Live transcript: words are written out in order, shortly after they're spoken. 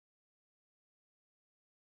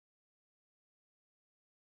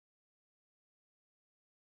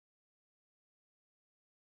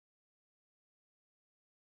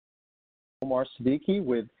Omar Siddiqui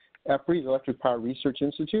with EPRI, the Electric Power Research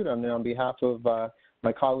Institute. I'm on behalf of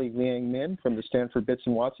my colleague Liang from the Stanford Bits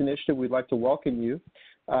and Watts Initiative. We'd like to welcome you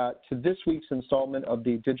to this week's installment of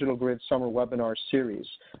the Digital Grid Summer Webinar Series.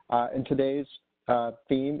 And today's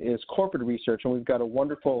theme is corporate research, and we've got a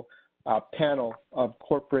wonderful panel of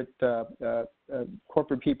corporate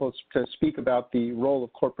people to speak about the role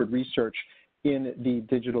of corporate research in the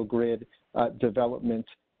digital grid development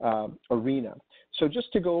arena. So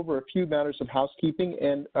just to go over a few matters of housekeeping,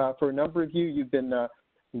 and for a number of you, you've been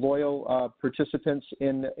loyal participants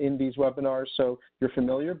in these webinars, so you're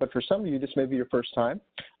familiar, but for some of you, this may be your first time.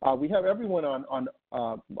 We have everyone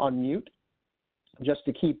on mute just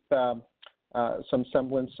to keep some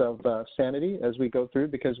semblance of sanity as we go through,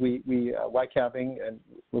 because we like having and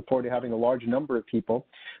look forward to having a large number of people.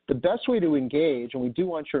 The best way to engage, and we do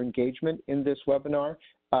want your engagement in this webinar,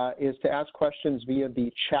 is to ask questions via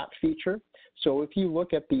the chat feature. So if you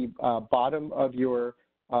look at the bottom of your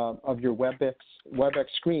WebEx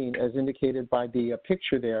screen, as indicated by the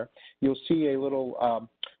picture there, you'll see a little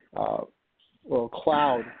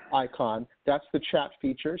cloud icon. That's the chat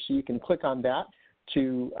feature, so you can click on that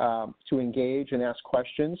to engage and ask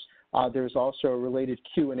questions. There's also a related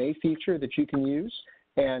Q&A feature that you can use.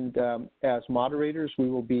 And as moderators, we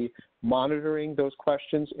will be monitoring those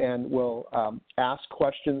questions, and we'll ask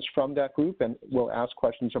questions from that group, and we'll ask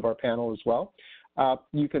questions of our panel as well.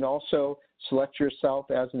 You can also select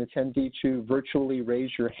yourself as an attendee to virtually raise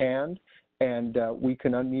your hand, and we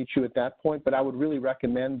can unmute you at that point. But I would really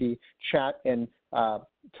recommend the chat and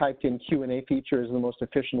typed in Q&A feature as the most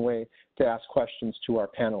efficient way to ask questions to our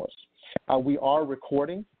panelists. We are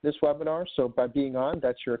recording this webinar, so by being on,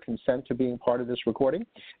 that's your consent to being part of this recording.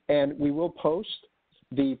 And we will post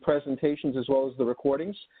the presentations as well as the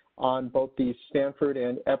recordings on both the Stanford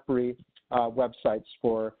and EPRI websites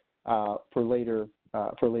for later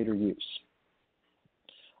use.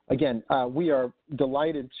 Again, we are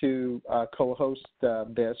delighted to co-host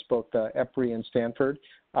this, both EPRI and Stanford.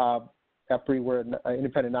 EPRI, we're an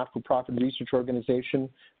independent not-for-profit research organization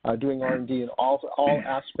doing R&D in all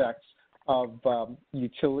aspects of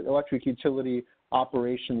electric utility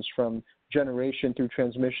operations, from generation through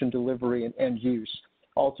transmission, delivery, and end use.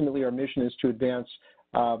 Ultimately, our mission is to advance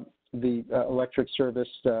the electric service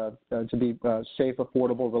to be safe,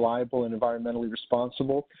 affordable, reliable, and environmentally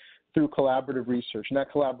responsible through collaborative research. And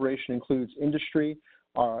that collaboration includes industry,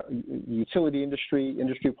 utility industry,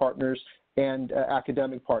 industry partners, and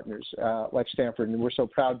academic partners like Stanford. And we're so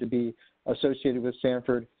proud to be associated with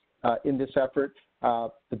Stanford in this effort.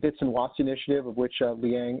 The Bits and Watts initiative, of which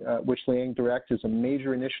Liang directs, is a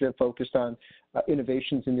major initiative focused on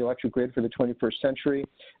innovations in the electric grid for the 21st century.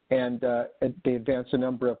 And they advance a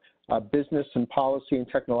number of business and policy and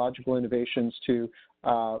technological innovations to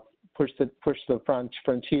push the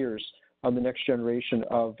frontiers on the next generation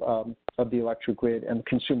of the electric grid and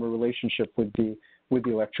consumer relationship with the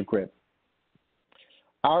electric grid.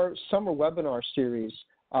 Our summer webinar series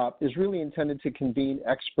is really intended to convene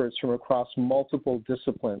experts from across multiple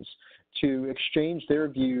disciplines to exchange their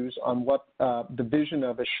views on what the vision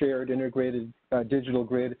of a shared integrated digital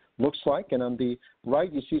grid looks like. And on the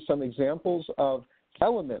right, you see some examples of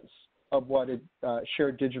elements of what a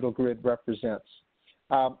shared digital grid represents.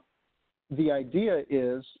 The idea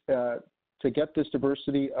is to get this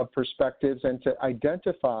diversity of perspectives and to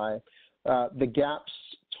identify the gaps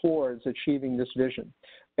towards achieving this vision.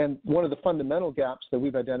 And one of the fundamental gaps that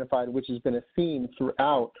we've identified, which has been a theme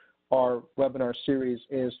throughout our webinar series,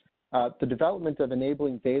 is the development of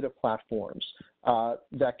enabling data platforms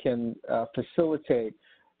that can facilitate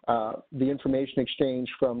the information exchange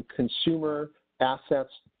from consumer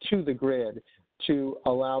assets to the grid to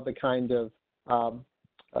allow the kind of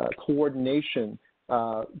coordination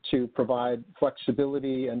to provide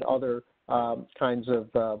flexibility and other kinds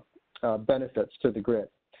of benefits to the grid.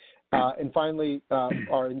 And finally,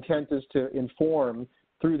 our intent is to inform,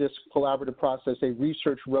 through this collaborative process, a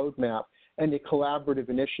research roadmap and a collaborative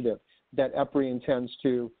initiative that EPRI intends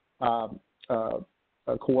to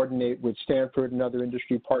coordinate with Stanford and other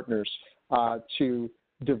industry partners to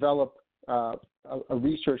develop a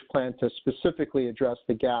research plan to specifically address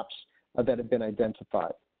the gaps that have been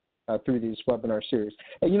identified through these webinar series.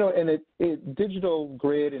 And, you know, and a digital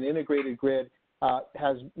grid and integrated grid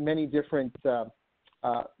has many different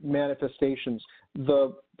manifestations.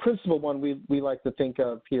 The principal one we like to think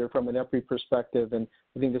of here from an EPRI perspective, and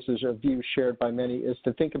I think this is a view shared by many, is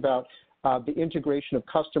to think about the integration of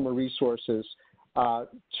customer resources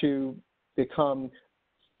to become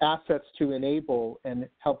assets to enable and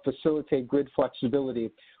help facilitate grid flexibility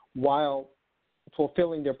while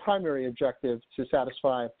fulfilling their primary objective to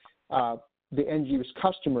satisfy the end-use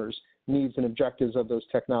customers' needs and objectives of those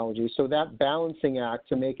technologies. So that balancing act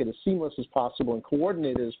to make it as seamless as possible and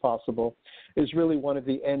coordinated as possible is really one of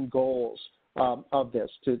the end goals of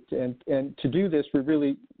this. And to do this, we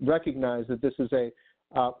really recognize that this is a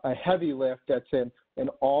heavy lift that's an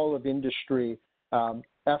all of industry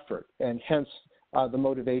effort, and hence the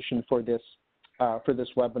motivation for this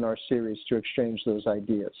webinar series to exchange those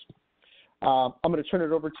ideas. I'm going to turn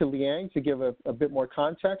it over to Liang to give a bit more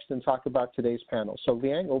context and talk about today's panel. So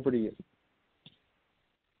Liang, over to you.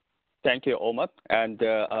 Thank you, Omar, and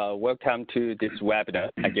welcome to this webinar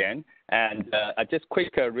again. And just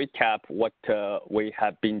quick recap what we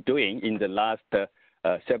have been doing in the last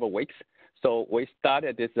several weeks. So we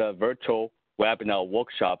started this virtual webinar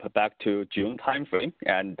workshop back to June timeframe,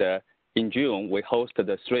 and in June we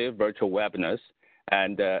hosted 3 virtual webinars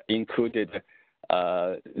and included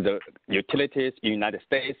the utilities in the United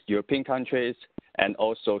States, European countries, and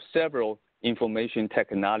also several information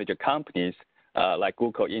technology companies like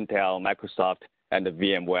Google, Intel, Microsoft, and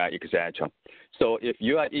VMware, etc. So if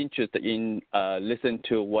you are interested in listening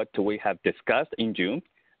to what we have discussed in June,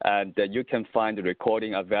 and you can find the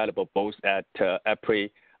recording available both at EPRI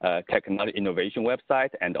Technology Innovation website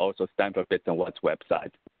and also Stanford Bits and Watts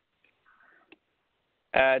website.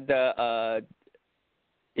 And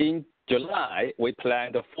in July, we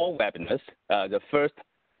planned 4 webinars. The first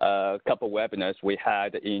couple webinars we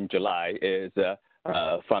had in July is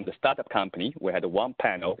from the startup company. We had 1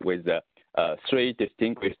 panel with 3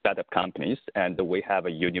 distinguished startup companies, and we have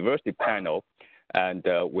a university panel and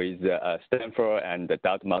with Stanford and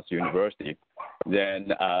Dartmouth University.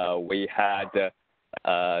 Then we had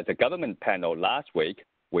the government panel last week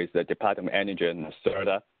with the Department of Energy and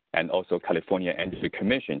NERDA and also California Energy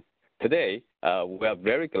Commission. Today, we are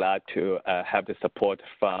very glad to have the support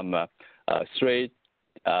from 3,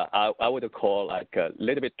 I would call like a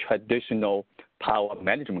little bit traditional power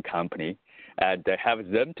management company, and have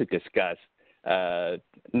them to discuss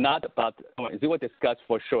not about, they will discuss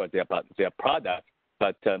for sure about their product,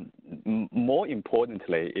 but more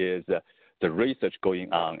importantly is the research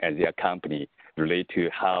going on at their company related to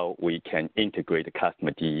how we can integrate the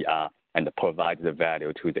customer DER and provide the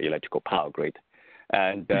value to the electrical power grid.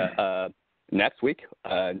 And next week,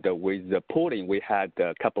 with the polling we had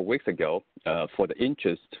a couple of weeks ago for the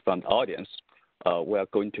interest from the audience, we are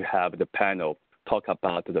going to have the panel talk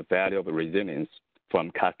about the value of resilience from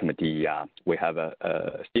customer DER. We have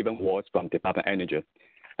Stephen Watts from Department of Energy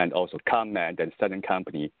and also ComMed and Southern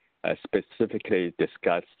Company specifically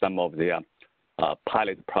discuss some of their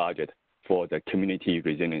pilot project for the community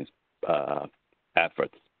resilience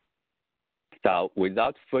efforts. So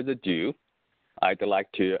without further ado, I'd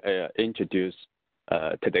like to introduce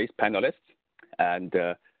today's panelists. And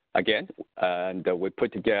again, we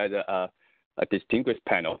put together a distinguished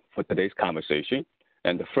panel for today's conversation.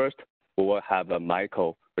 And the first, we will have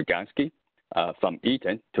Michael Regelski from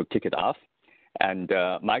Eaton to kick it off. And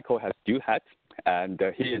Michael has 2 hats, and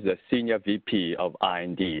he is a Senior VP of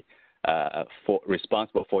R&D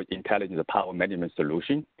responsible for intelligent power management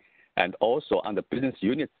solution. And also on the business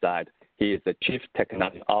unit side, he is the Chief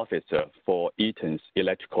Technology Officer for Eaton's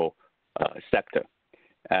electrical sector.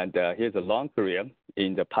 And he has a long career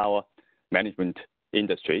in the power management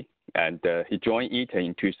industry, and he joined Eaton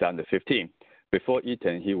in 2015. Before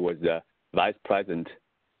Eaton, he was Vice President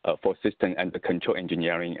for System and Control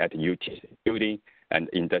Engineering at UTC, Building and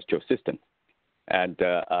Industrial System. And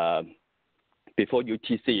before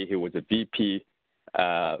UTC, he was a VP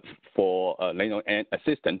for and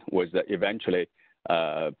Assistant, was eventually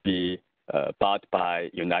be bought by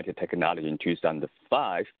United Technology in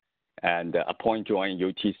 2005. And upon joining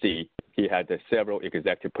UTC, he had several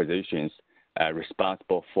executive positions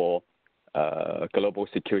responsible for global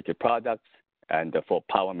security products and for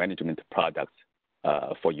power management products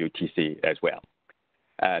for UTC as well.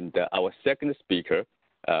 And our second speaker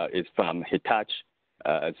is from Hitachi,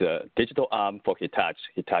 the digital arm for Hitachi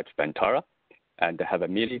Vantara, and have a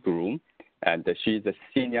Milli Gurung, and she's a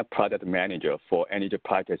Senior Product Manager for Energy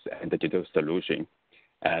Practice and Digital Solution.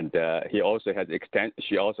 And she also has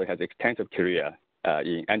extensive career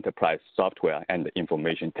in enterprise software and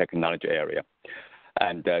information technology area.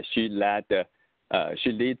 And she leads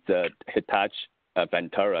Hitachi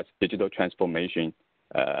Vantara's digital transformation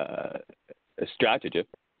strategy,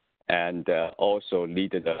 and also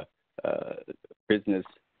lead the business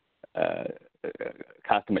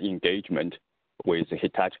customer engagement with the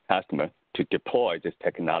Hitachi customer to deploy this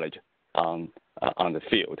technology on the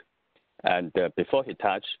field. And before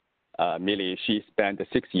Hitachi, Milli, she spent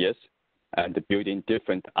 6 years and building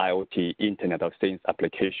different IoT Internet of Things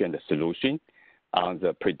application solution on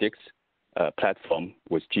the Predix platform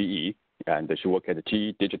with GE and she worked at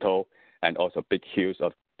GE Digital and also Big Hills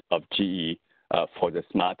of GE for the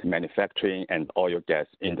smart manufacturing and oil gas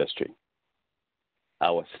industry.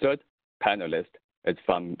 Our third panelist is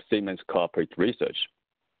from Siemens Corporate Research.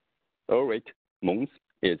 Ulrich Muenz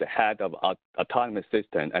is the head of autonomous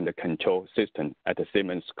system and the control system at the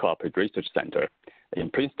Siemens Corporate Research Center in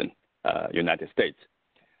Princeton, United States.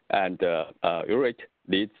 And Ulrich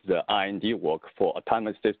leads the R&D work for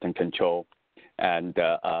autonomous system control, and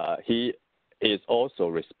he is also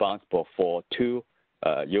responsible for two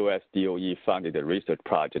U.S. DOE-funded research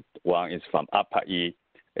projects. One is from EPRI.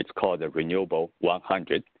 It's called the Renewable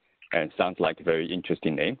 100, and sounds like a very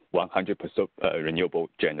interesting name, 100% renewable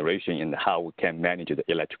generation and how we can manage the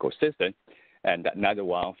electrical system. And another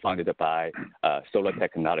one funded by Solar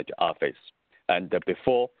Technology Office. And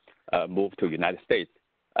before moved to United States,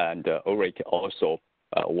 and Ulrich also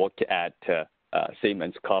worked at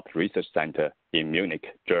Siemens Corporate Research Center in Munich,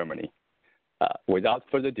 Germany. Without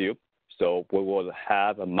further ado, so we will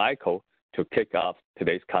have Michael to kick off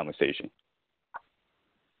today's conversation.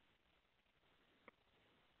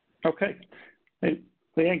 Okay. Hey,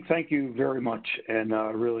 Liang, thank you very much, and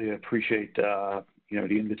really appreciate the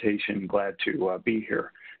invitation. Glad to be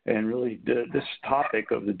here. And really, this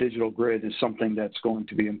topic of the digital grid is something that's going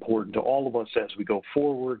to be important to all of us as we go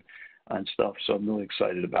forward and stuff. So I'm really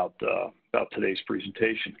excited about today's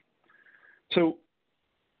presentation. So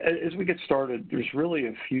as we get started, there's really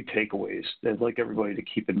a few takeaways that I'd like everybody to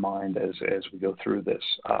keep in mind as we go through this.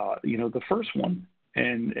 The first one,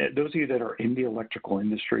 and those of you that are in the electrical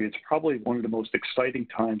industry, it's probably one of the most exciting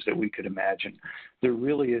times that we could imagine. There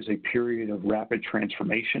really is a period of rapid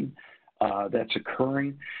transformation that's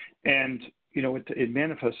occurring, and it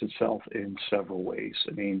manifests itself in several ways.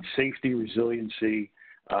 I mean, safety, resiliency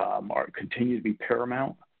continue to be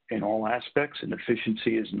paramount in all aspects, and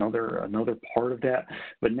efficiency is another part of that.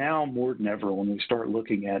 But now more than ever, when we start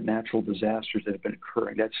looking at natural disasters that have been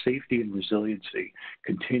occurring, that safety and resiliency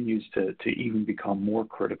continues to even become more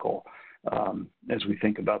critical as we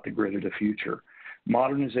think about the grid of the future.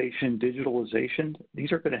 Modernization, digitalization,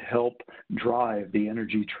 these are going to help drive the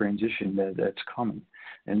energy transition that's coming,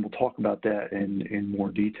 and we'll talk about that in more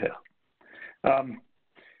detail.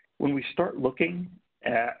 When we start looking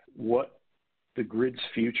at what the grid's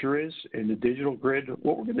future is in the digital grid,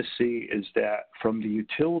 what we're going to see is that from the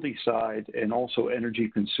utility side and also energy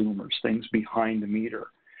consumers, things behind the meter,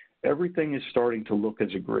 everything is starting to look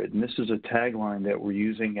as a grid. And this is a tagline that we're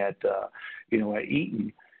using at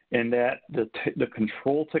Eaton, and that the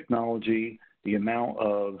control technology, the amount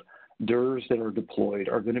of DERs that are deployed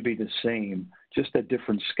are going to be the same, just at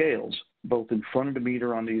different scales, both in front of the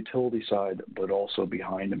meter on the utility side, but also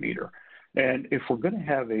behind the meter. And if we're going to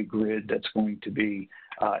have a grid that's going to be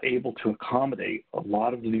able to accommodate a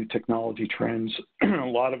lot of the new technology trends, a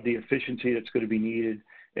lot of the efficiency that's going to be needed,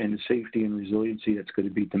 and the safety and resiliency that's going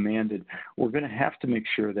to be demanded, we're going to have to make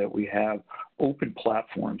sure that we have open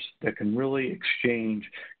platforms that can really exchange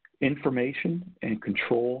information and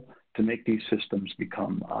control to make these systems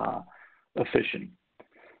become efficient.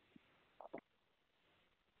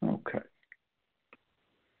 Okay.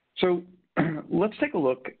 So let's take a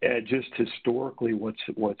look at just historically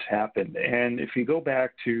what's happened. And if you go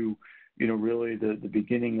back to, really the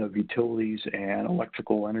beginning of utilities and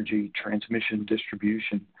electrical energy transmission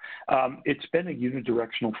distribution, it's been a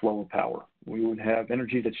unidirectional flow of power. We would have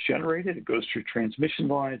energy that's generated, it goes through transmission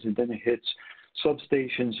lines, and then it hits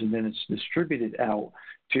substations, and then it's distributed out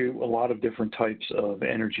to a lot of different types of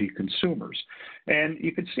energy consumers. And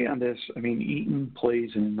you can see on this, I mean, Eaton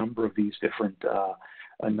plays in a number of these different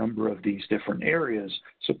areas,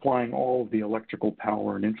 supplying all of the electrical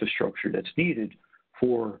power and infrastructure that's needed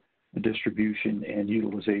for the distribution and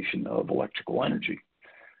utilization of electrical energy.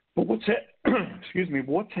 But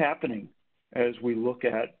what's happening as we look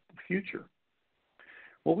at the future?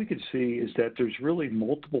 What we can see is that there's really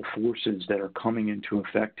multiple forces that are coming into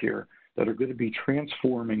effect here that are going to be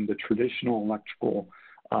transforming the traditional electrical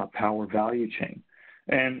power value chain.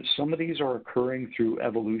 And some of these are occurring through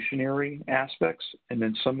evolutionary aspects, and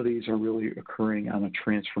then some of these are really occurring on a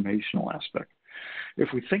transformational aspect.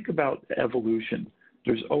 If we think about evolution,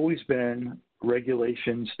 there's always been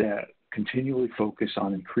regulations that continually focus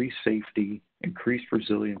on increased safety, increased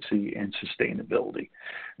resiliency, and sustainability.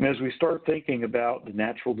 And as we start thinking about the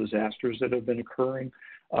natural disasters that have been occurring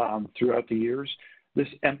throughout the years, this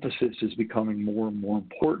emphasis is becoming more and more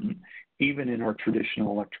important, even in our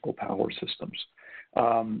traditional electrical power systems.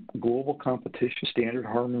 Global competition, standard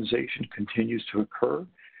harmonization continues to occur,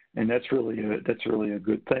 and that's really a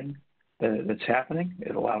good thing that's happening.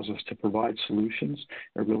 It allows us to provide solutions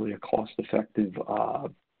at really a cost-effective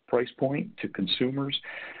price point to consumers.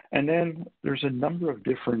 And then there's a number of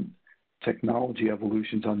different technology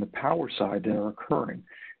evolutions on the power side that are occurring.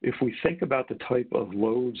 If we think about the type of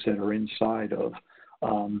loads that are inside of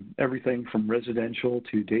everything from residential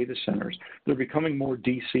to data centers, they're becoming more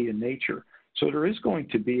DC in nature. So there is going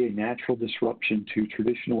to be a natural disruption to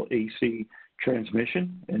traditional AC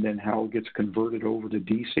transmission and then how it gets converted over to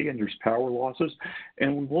DC, and there's power losses.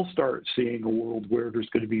 And we will start seeing a world where there's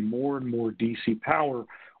going to be more and more DC power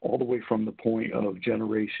all the way from the point of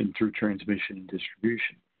generation through transmission and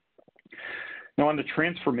distribution. Now, on the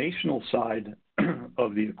transformational side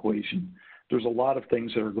of the equation, there's a lot of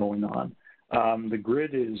things that are going on. The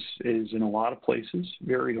grid is in a lot of places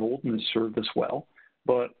very old and has served us well,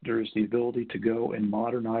 but there's the ability to go and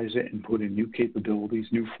modernize it and put in new capabilities,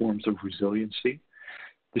 new forms of resiliency.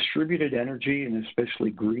 Distributed energy, and especially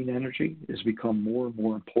green energy, has become more and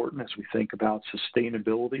more important as we think about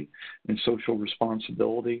sustainability and social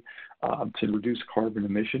responsibility to reduce carbon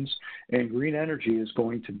emissions. And green energy is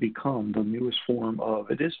going to become the newest form of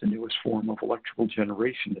electrical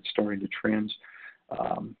generation that's starting to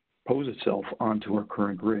transpose itself onto our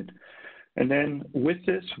current grid. And then with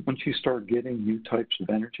this, once you start getting new types of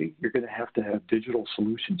energy, you're going to have digital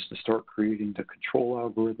solutions to start creating the control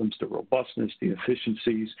algorithms, the robustness, the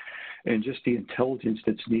efficiencies, and just the intelligence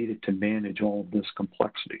that's needed to manage all of this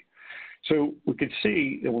complexity. So we can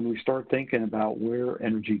see that when we start thinking about where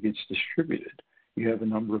energy gets distributed, you have a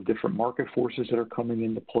number of different market forces that are coming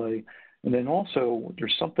into play. And then also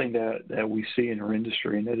there's something that we see in our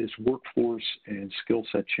industry, and that is workforce and skill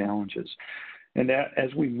set challenges. And that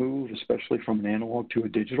as we move, especially from an analog to a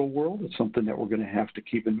digital world, it's something that we're going to have to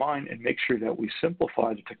keep in mind and make sure that we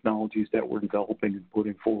simplify the technologies that we're developing and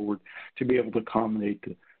putting forward to be able to accommodate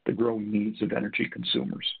the growing needs of energy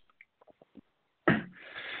consumers.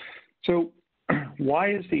 So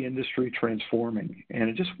why is the industry transforming? And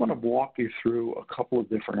I just want to walk you through a couple of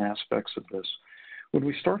different aspects of this. When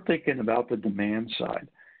we start thinking about the demand side,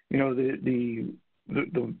 you know,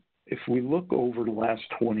 if we look over the last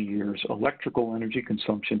 20 years, electrical energy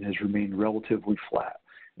consumption has remained relatively flat.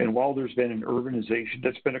 And while there's been an urbanization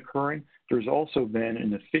that's been occurring, there's also been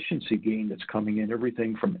an efficiency gain that's coming in,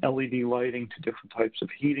 everything from LED lighting to different types of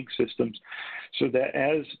heating systems, so that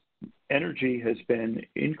as energy has been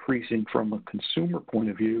increasing from a consumer point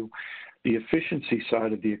of view, the efficiency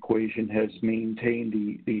side of the equation has maintained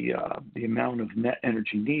the amount of net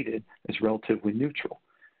energy needed as relatively neutral.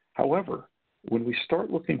 However, when we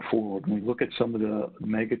start looking forward, when we look at some of the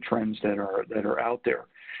mega trends that are out there,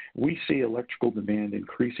 we see electrical demand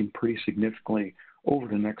increasing pretty significantly over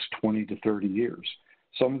the next 20 to 30 years.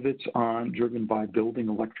 Some of it's driven by building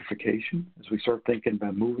electrification. As we start thinking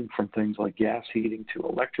about moving from things like gas heating to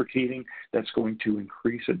electric heating, that's going to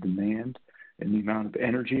increase the demand and the amount of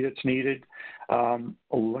energy that's needed.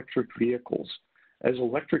 Electric vehicles. As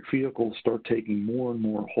electric vehicles start taking more and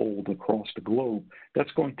more hold across the globe,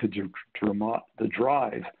 that's going to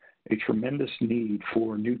drive a tremendous need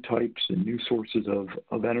for new types and new sources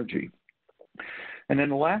of energy. And then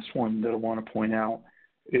the last one that I want to point out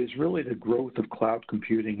is really the growth of cloud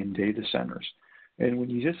computing and data centers. And when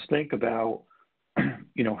you just think about,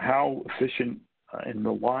 you know, how efficient and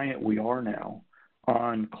reliant we are now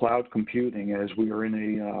on cloud computing as we are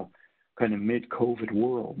in a kind of mid-COVID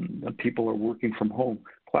world, and people are working from home.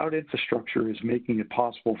 Cloud infrastructure is making it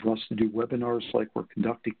possible for us to do webinars like we're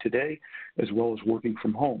conducting today, as well as working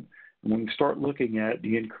from home. And when we start looking at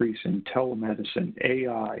the increase in telemedicine,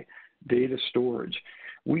 AI, data storage,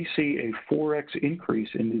 we see a 4x increase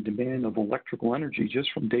in the demand of electrical energy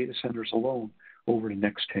just from data centers alone over the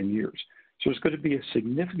next 10 years. So there's going to be a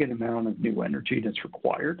significant amount of new energy that's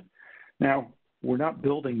required. Now, we're not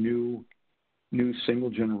building new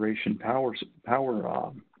single-generation power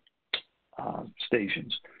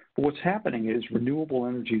stations. But what's happening is renewable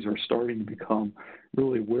energies are starting to become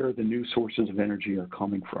really where the new sources of energy are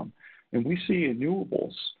coming from. And we see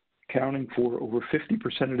renewables accounting for over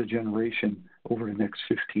 50% of the generation over the next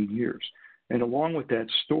 15 years. And along with that,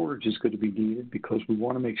 storage is going to be needed because we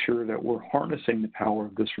want to make sure that we're harnessing the power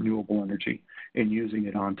of this renewable energy and using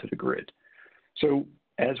it onto the grid. So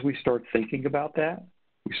as we start thinking about that,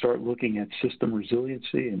 we start looking at system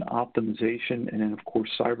resiliency and optimization, and then, of course,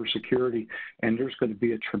 cybersecurity. And there's going to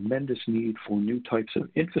be a tremendous need for new types of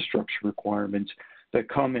infrastructure requirements that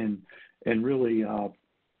come in and really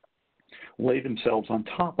lay themselves on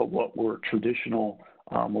top of what were traditional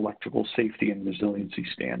electrical safety and resiliency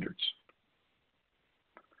standards.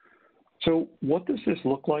 So what does this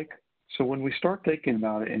look like? So when we start thinking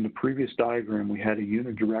about it, in the previous diagram, we had a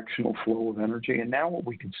unidirectional flow of energy, and now what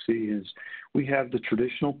we can see is we have the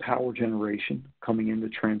traditional power generation coming into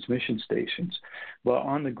transmission stations. But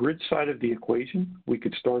on the grid side of the equation, we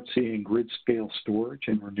could start seeing grid-scale storage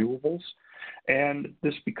and renewables, and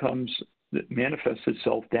this manifests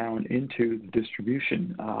itself down into the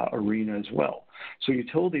distribution arena as well. So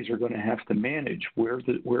utilities are going to have to manage where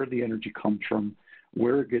the energy comes from,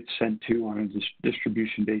 where it gets sent to on a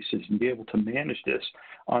distribution basis, and be able to manage this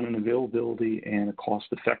on an availability and a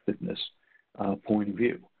cost-effectiveness point of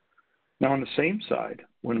view. Now, on the same side,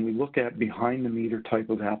 when we look at behind-the-meter type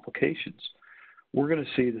of applications, we're going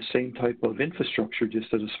to see the same type of infrastructure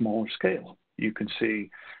just at a smaller scale. You can see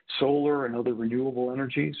solar and other renewable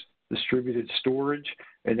energies, distributed storage,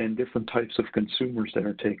 and then different types of consumers that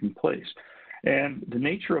are taking place. And the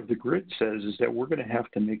nature of the grid says is that we're going to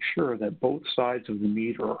have to make sure that both sides of the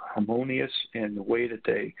meter are harmonious in the way that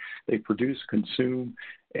they produce, consume,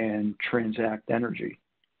 and transact energy.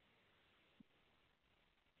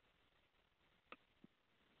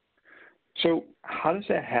 So how does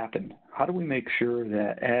that happen? How do we make sure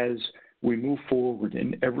that as we move forward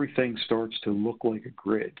and everything starts to look like a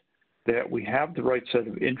grid, that we have the right set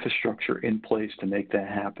of infrastructure in place to make that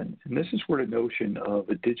happen? And this is where the notion of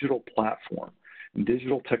a digital platform and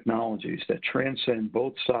digital technologies that transcend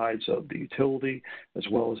both sides of the utility as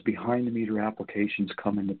well as behind-the-meter applications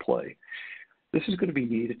come into play. This is going to be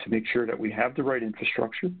needed to make sure that we have the right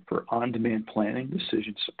infrastructure for on-demand planning,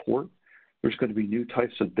 decision support. There's going to be new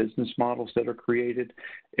types of business models that are created.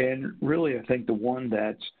 And really, I think the one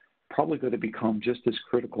that's probably going to become just as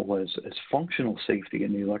critical as functional safety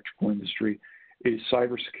in the electrical industry is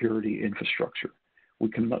cybersecurity infrastructure.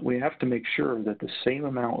 We have to make sure that the same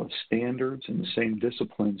amount of standards and the same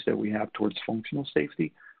disciplines that we have towards functional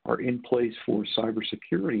safety are in place for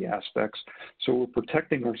cybersecurity aspects, so we're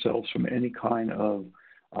protecting ourselves from any kind of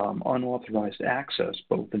unauthorized access,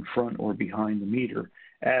 both in front or behind the meter,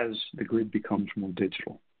 as the grid becomes more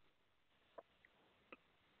digital.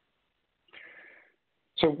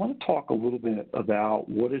 So I want to talk a little bit about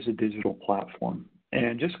what is a digital platform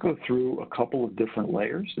and just go through a couple of different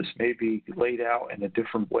layers. This may be laid out in a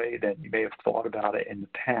different way than you may have thought about it in the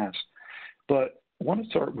past, but I want to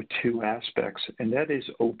start with two aspects, and that is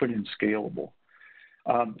open and scalable.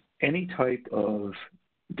 Any type of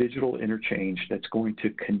digital interchange that's going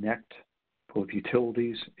to connect both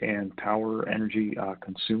utilities and power energy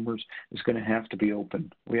consumers is going to have to be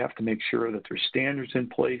open. We have to make sure that there's standards in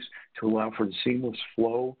place to allow for the seamless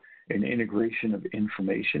flow and integration of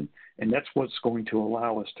information, and that's what's going to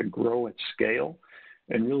allow us to grow at scale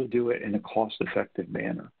and really do it in a cost-effective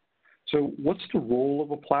manner. So what's the role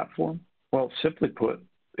of a platform? Well, simply put,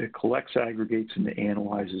 it collects, aggregates, and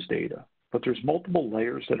analyzes data. But there's multiple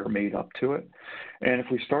layers that are made up to it. And if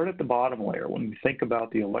we start at the bottom layer, when we think about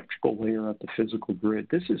the electrical layer at the physical grid,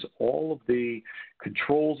 this is all of the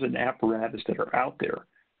controls and apparatus that are out there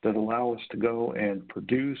that allow us to go and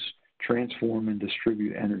produce, transform, and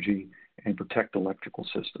distribute energy and protect electrical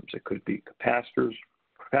systems. It could be capacitors,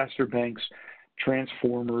 capacitor banks,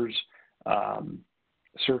 transformers,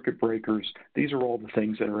 circuit breakers. These are all the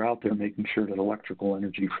things that are out there making sure that electrical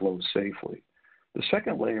energy flows safely. The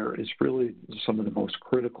second layer is really some of the most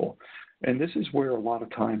critical, and this is where a lot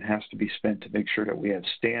of time has to be spent to make sure that we have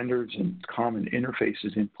standards and common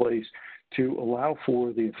interfaces in place to allow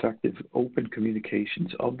for the effective open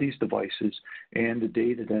communications of these devices and the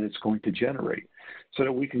data that it's going to generate, so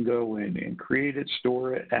that we can go in and create it,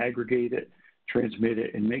 store it, aggregate it, transmit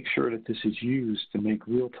it, and make sure that this is used to make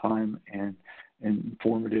real-time and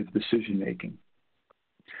informative decision-making.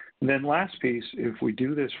 And then last piece, if we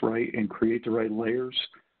do this right and create the right layers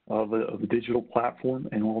of a digital platform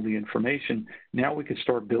and all the information, now we can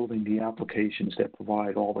start building the applications that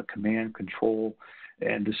provide all the command, control,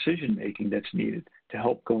 and decision-making that's needed to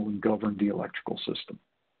help go and govern the electrical system.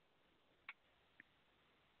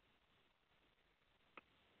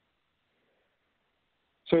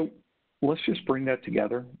 So let's just bring that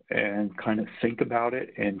together and kind of think about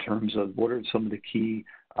it in terms of what are some of the key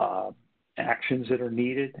actions that are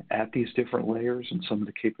needed at these different layers and some of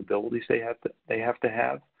the capabilities they have to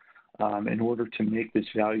have in order to make this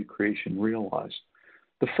value creation realized.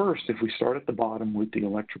 The first, if we start at the bottom with the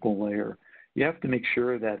electrical layer, you have to make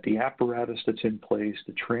sure that the apparatus that's in place,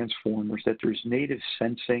 the transformers, that there's native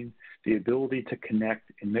sensing, the ability to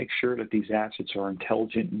connect and make sure that these assets are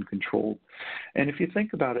intelligent and controlled. And if you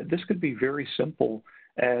think about it, this could be very simple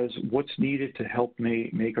as what's needed to help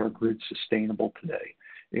make our grid sustainable today.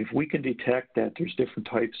 If we can detect that there's different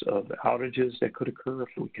types of outages that could occur, if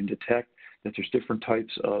we can detect that there's different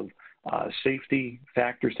types of safety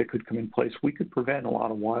factors that could come in place, we could prevent a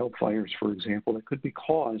lot of wildfires, for example, that could be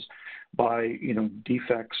caused by,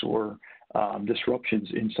 defects or disruptions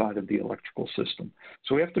inside of the electrical system.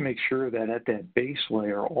 So we have to make sure that at that base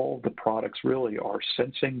layer, all of the products really are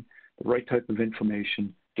sensing the right type of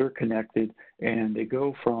information, they're connected, and they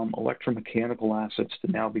go from electromechanical assets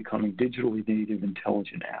to now becoming digitally native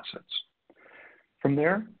intelligent assets. From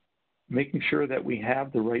there, making sure that we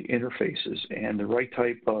have the right interfaces and the right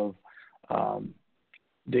type of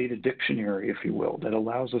data dictionary, if you will, that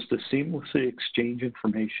allows us to seamlessly exchange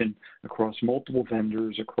information across multiple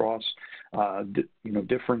vendors, across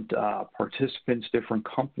different participants, different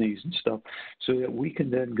companies and stuff, so that we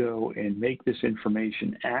can then go and make this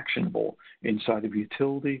information actionable inside of a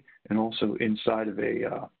utility and also inside of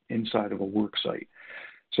a work site.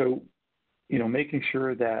 So, making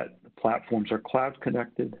sure that the platforms are cloud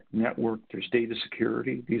connected, networked, there's data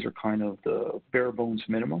security. These are kind of the bare bones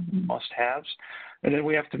minimum must-haves. And then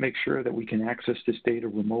we have to make sure that we can access this data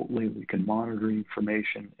remotely, we can monitor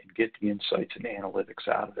information and get the insights and analytics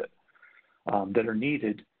out of it that are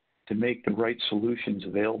needed to make the right solutions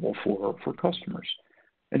available for customers.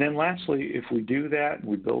 And then lastly, if we do that,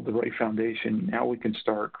 we build the right foundation, now we can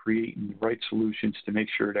start creating the right solutions to make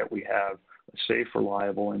sure that we have a safe,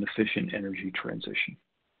 reliable, and efficient energy transition.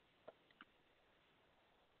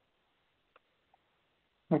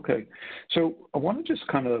 Okay, so I want to just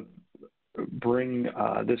kind of bring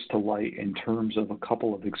this to light in terms of a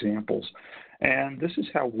couple of examples. And this is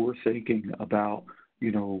how we're thinking about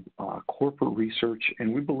corporate research,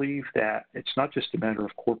 and we believe that it's not just a matter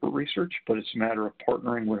of corporate research, but it's a matter of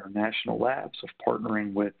partnering with our national labs, of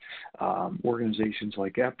partnering with organizations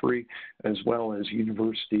like EPRI, as well as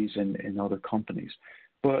universities and other companies.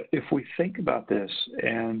 But if we think about this,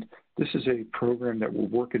 and this is a program that we're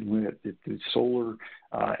working with at the Solar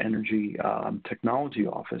Energy Technology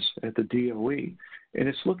Office at the DOE, and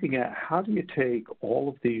it's looking at how do you take all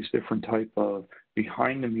of these different type of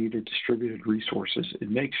behind-the-meter distributed resources and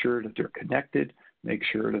make sure that they're connected, make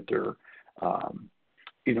sure that they're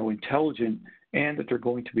intelligent, and that they're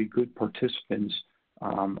going to be good participants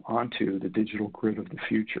onto the digital grid of the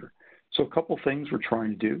future. So a couple things we're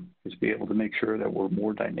trying to do is be able to make sure that we're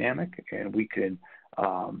more dynamic and we can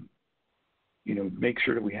make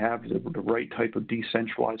sure that we have the right type of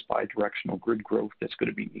decentralized bidirectional grid growth that's going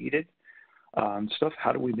to be needed.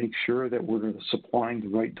 How do we make sure that we're supplying the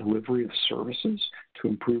right delivery of services to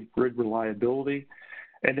improve grid reliability?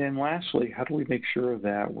 And then lastly, how do we make sure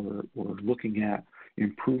that we're looking at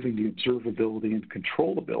improving the observability and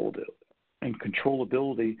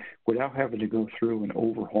controllability without having to go through and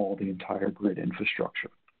overhaul the entire grid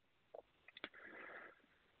infrastructure?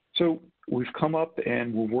 So we've come up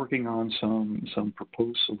and we're working on some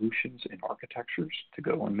proposed solutions and architectures to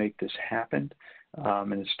go and make this happen.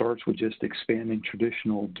 And it starts with just expanding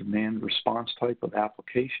traditional demand response type of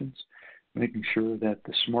applications, making sure that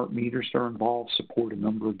the smart meters that are involved support a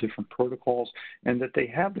number of different protocols and that they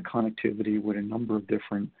have the connectivity with a number of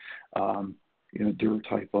different DUR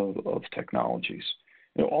type of technologies.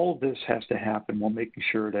 All of this has to happen while making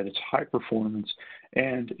sure that it's high performance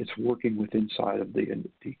and it's working with inside of the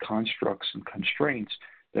constructs and constraints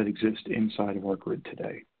that exist inside of our grid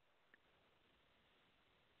today.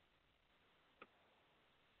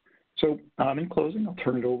 So in closing, I'll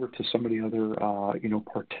turn it over to some of the other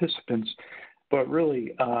participants. But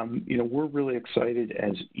really, we're really excited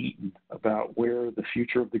as Eaton about where the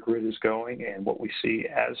future of the grid is going and what we see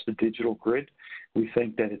as the digital grid. We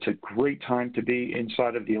think that it's a great time to be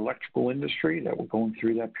inside of the electrical industry, that we're going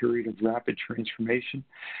through that period of rapid transformation,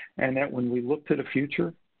 and that when we look to the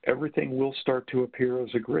future, everything will start to appear as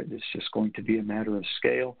a grid. It's just going to be a matter of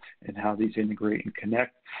scale and how these integrate and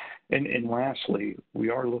connect. And lastly, we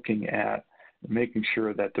are looking at making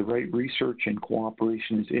sure that the right research and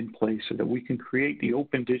cooperation is in place so that we can create the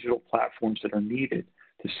open digital platforms that are needed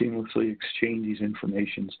to seamlessly exchange these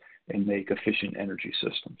informations and make efficient energy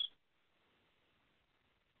systems.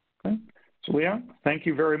 Okay, so Liang, thank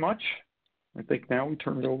you very much. I think now we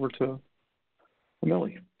turn it over to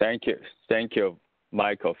Milli. Thank you,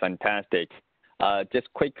 Michael, fantastic.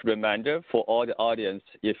 Just quick reminder for all the audience,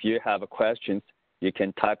 if you have questions, you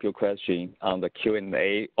can type your question on the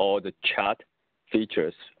Q&A or the chat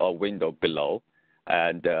features or window below.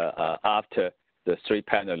 And after the three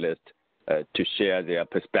panelists to share their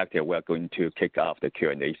perspective, we're going to kick off the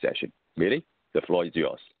Q&A session. Milli, the floor is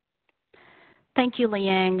yours. Thank you,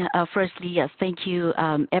 Liang. Firstly, yes, thank you,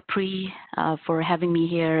 EPRI, for having me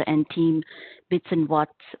here, and team Bits and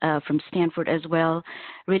Watts from Stanford as well.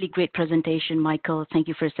 Really great presentation, Michael. Thank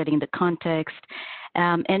you for setting the context.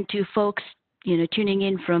 And to folks tuning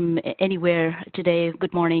in from anywhere today.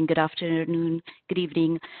 Good morning, good afternoon, good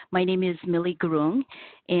evening. My name is Milli Gurung,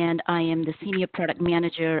 and I am the Senior Product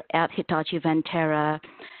Manager at Hitachi Vantara,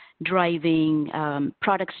 driving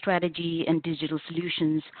product strategy and digital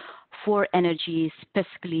solutions for energy,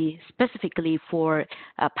 specifically for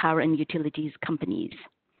power and utilities companies.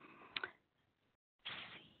 Let's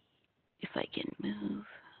see if I can move.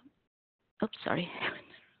 Oops, sorry.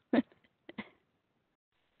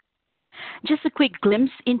 Just a quick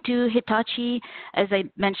glimpse into Hitachi. As I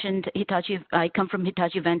mentioned, I come from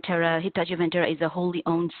Hitachi Vantara. Hitachi Vantara is a wholly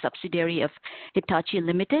owned subsidiary of Hitachi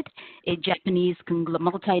Limited, a Japanese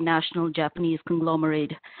multinational Japanese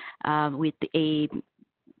conglomerate with a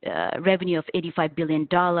revenue of $85 billion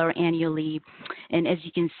annually. And as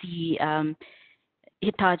you can see,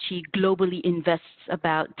 Hitachi globally invests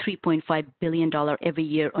about $3.5 billion every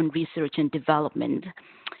year on research and development.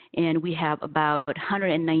 And we have about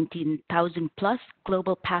 119,000 plus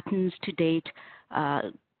global patents to date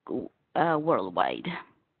worldwide.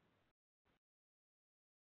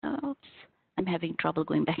 Oops, I'm having trouble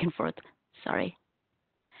going back and forth. Sorry.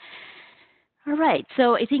 All right,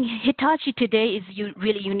 so I think Hitachi today is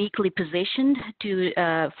really uniquely positioned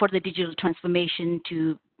for the digital transformation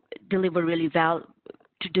to deliver real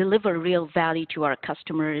value to our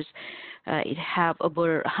customers. It have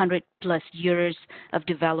over 100 plus years of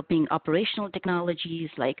developing operational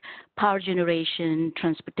technologies like power generation,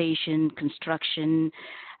 transportation, construction,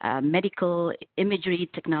 medical imagery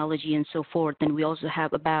technology, and so forth. And we also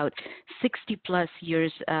have about 60 plus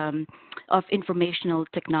years of informational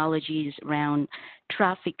technologies around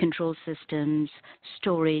traffic control systems,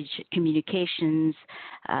 storage, communications,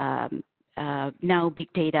 now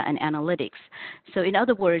big data and analytics. So in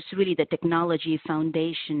other words, really the technology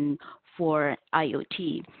foundation for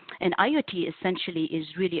IoT. And IoT essentially is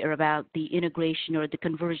really about the integration or the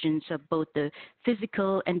convergence of both the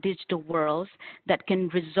physical and digital worlds that can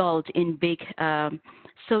result in big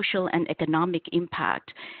social and economic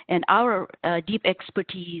impact. And our deep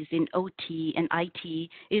expertise in OT and IT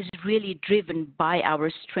is really driven by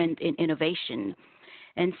our strength in innovation.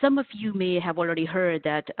 And some of you may have already heard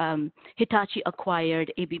that Hitachi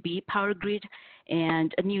acquired ABB Power Grid,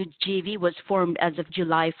 and a new JV was formed as of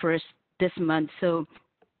July 1st this month. So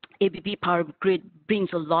ABB Power Grid brings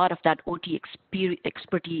a lot of that OT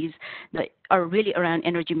expertise that are really around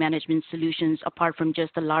energy management solutions, apart from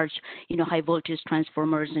just the large, high voltage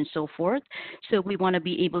transformers and so forth. So we want to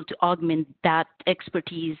be able to augment that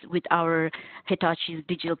expertise with our Hitachi's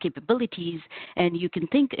digital capabilities. And you can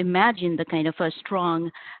imagine the kind of a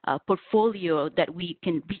strong portfolio that we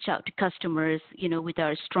can reach out to customers, with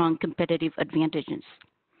our strong competitive advantages.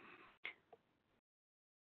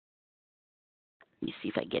 Let me see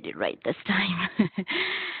if I get it right this time.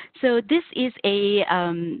 So this is a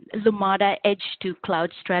Lumada edge to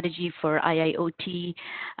cloud strategy for IIoT.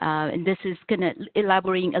 And this is kind of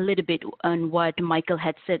elaborating a little bit on what Michael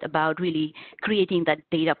had said about really creating that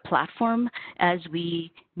data platform as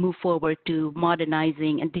we move forward to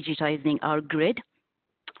modernizing and digitizing our grid.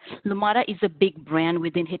 Lumada is a big brand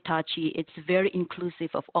within Hitachi. It's very inclusive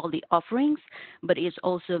of all the offerings, but it's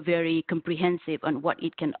also very comprehensive on what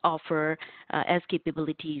it can offer as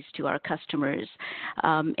capabilities to our customers.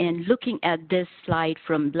 And looking at this slide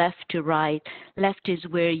from left to right, left is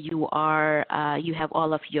where you are, you have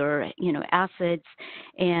all of your assets,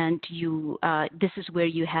 and this is where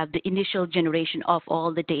you have the initial generation of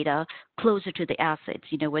all the data closer to the assets,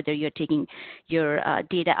 whether you're taking your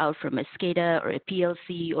data out from a SCADA or a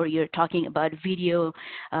PLC, or you're talking about video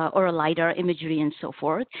or a LiDAR imagery and so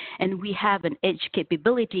forth. And we have an edge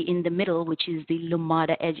capability in the middle, which is the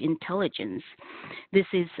Lumada Edge Intelligence. This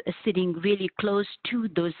is sitting really close to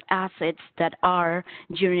those assets that are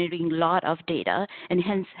generating a lot of data, and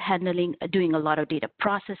hence doing a lot of data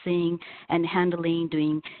processing and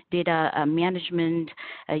doing data management.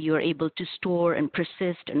 You are able to store and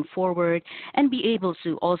persist and forward, and be able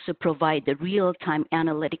to also provide the real-time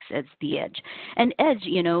analytics at the edge. And edge,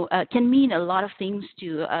 can mean a lot of things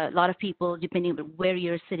to a lot of people, depending on where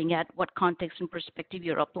you're sitting at, what context and perspective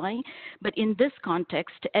you're applying. But in this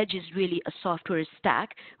context, edge is really a software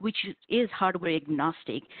stack, which is hardware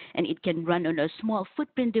agnostic, and it can run on a small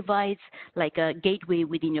footprint device like a gateway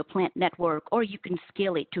within your plant network, or you can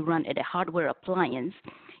scale it to run at a hardware appliance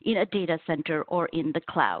in a data center or in the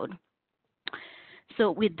cloud.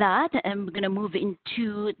 So with that, I'm going to move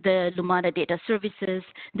into the Lumada Data Services.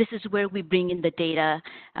 This is where we bring in the data,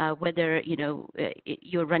 whether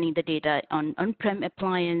you're running the data on on-prem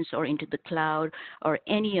appliance or into the cloud, or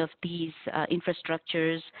any of these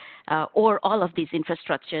infrastructures, or all of these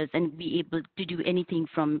infrastructures, and be able to do anything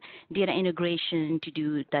from data integration to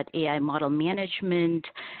do that AI model management,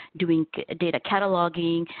 doing data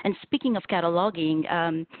cataloging. And speaking of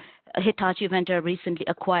cataloging, Hitachi Vantara recently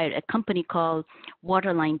acquired a company called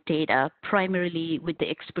Waterline Data, primarily with the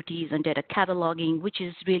expertise on data cataloging, which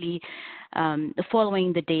is really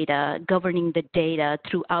following the data, governing the data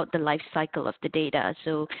throughout the life cycle of the data.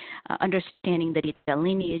 So understanding the data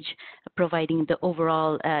lineage, providing the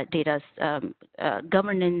overall data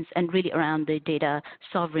governance, and really around the data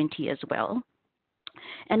sovereignty as well.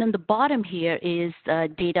 And on the bottom here is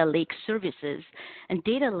data lake services. And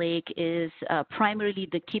data lake is primarily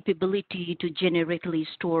the capability to generically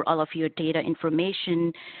store all of your data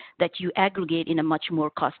information that you aggregate in a much more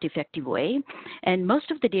cost-effective way. And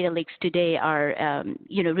most of the data lakes today are,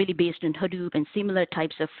 really based on Hadoop and similar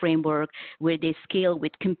types of framework where they scale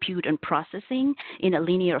with compute and processing in a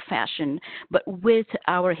linear fashion. But with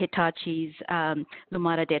our Hitachi's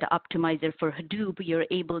Lumada Data Optimizer for Hadoop, you're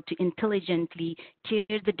able to intelligently tier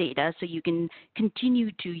the data so you can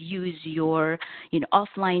continue to use your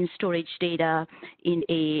offline storage data in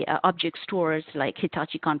a object stores like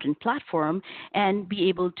Hitachi Content Platform, and be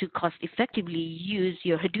able to cost effectively use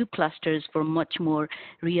your Hadoop clusters for much more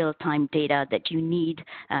real-time data that you need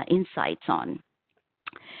insights on.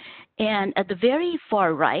 And at the very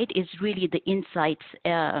far right is really the insights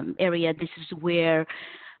area. This is where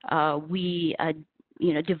we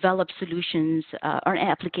develop solutions or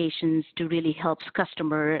applications to really help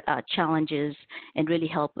customer challenges and really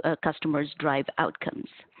help customers drive outcomes.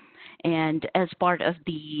 And as part of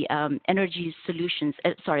the energy solutions,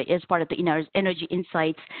 as part of the energy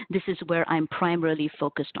insights, this is where I'm primarily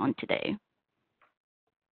focused on today.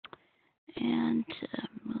 And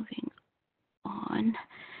moving on.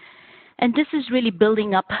 And this is really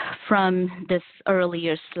building up from this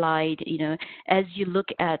earlier slide, as you look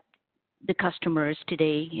at the customers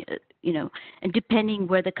today, and depending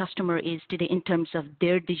where the customer is today in terms of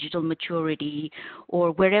their digital maturity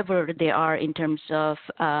or wherever they are in terms of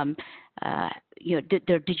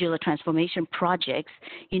their digital transformation projects,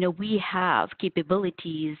 we have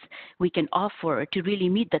capabilities we can offer to really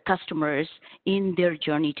meet the customers in their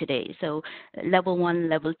journey today. So level 1,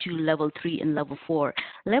 level 2, level 3, and level 4.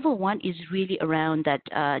 Level 1 is really around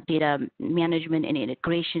that data management and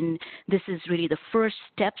integration. This is really the first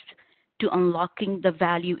steps to unlocking the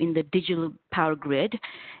value in the digital power grid,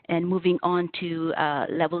 and moving on to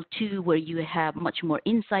level 2, where you have much more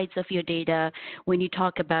insights of your data. When you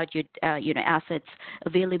talk about your assets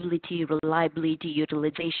availability, reliability,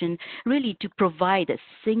 utilization, really to provide a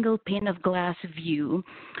single pane of glass view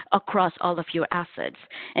across all of your assets.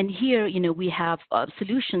 And here, we have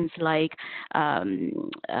solutions like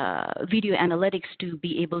video analytics to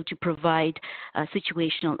be able to provide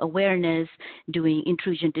situational awareness, doing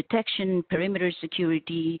intrusion detection, perimeter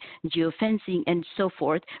security, geofencing, and so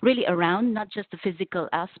forth, really around not just the physical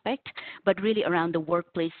aspect, but really around the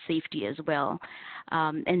workplace safety as well.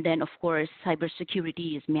 And then, of course,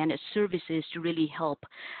 cybersecurity is managed services to really help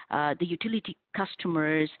the utility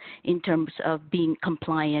customers in terms of being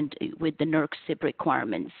compliant with the NERC SIB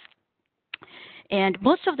requirements. And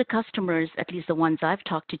most of the customers, at least the ones I've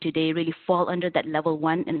talked to today, really fall under that level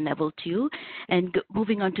 1 and level 2. And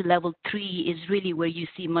moving on to level 3 is really where you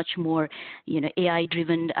see much more,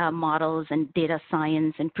 AI-driven models and data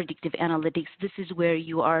science and predictive analytics. This is where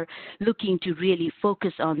you are looking to really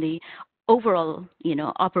focus on the overall,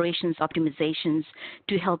 operations optimizations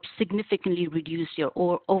to help significantly reduce your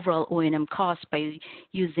overall O&M costs by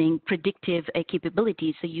using predictive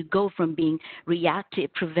capabilities. So you go from being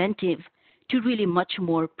reactive, preventive, to really much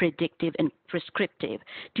more predictive and prescriptive,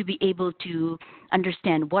 to be able to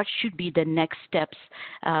understand what should be the next steps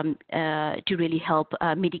to really help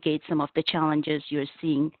mitigate some of the challenges you're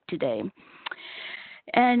seeing today.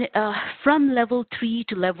 And from level 3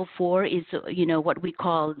 to level 4 is, what we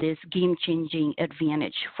call this game-changing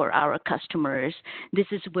advantage for our customers. This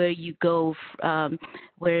is where you go,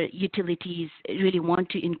 where utilities really want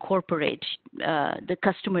to incorporate the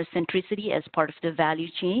customer centricity as part of the value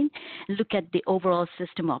chain, look at the overall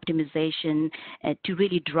system optimization to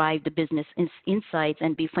really drive the business insights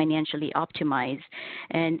and be financially optimized.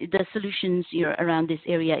 And the solutions around this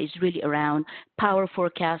area is really around power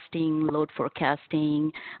forecasting, load forecasting,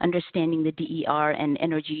 understanding the DER and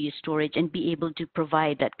energy storage, and be able to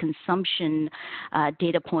provide that consumption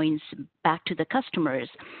data points back to the customers.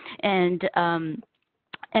 And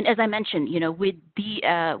And as I mentioned, with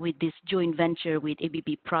this joint venture with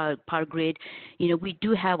ABB Power Grid, we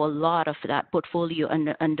do have a lot of that portfolio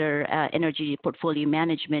under energy portfolio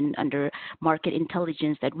management, under market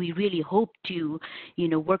intelligence, that we really hope to,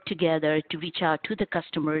 work together to reach out to the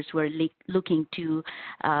customers who are looking to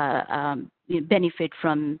benefit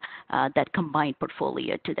from that combined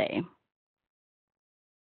portfolio today.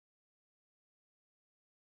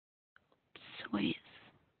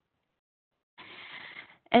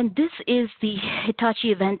 And this is the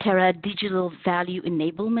Hitachi Vantara Digital Value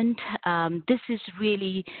Enablement. This is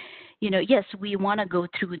really, yes, we want to go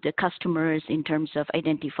through the customers in terms of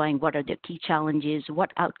identifying what are their key challenges,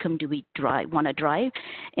 what outcome do we want to drive.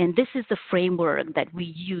 And this is the framework that we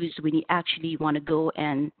use when you actually want to go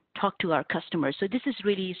and talk to our customers. So this is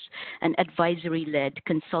really an advisory-led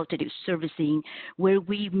consultative servicing where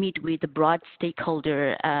we meet with a broad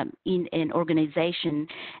stakeholder in an organization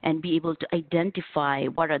and be able to identify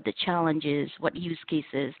what are the challenges, what use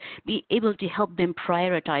cases, be able to help them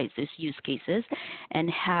prioritize these use cases,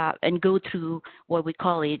 and go through what we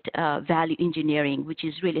call it value engineering, which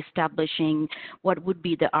is really establishing what would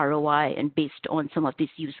be the ROI and based on some of these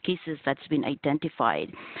use cases that's been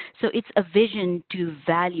identified. So it's a vision to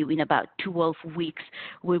value in about 12 weeks,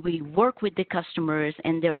 where we work with the customers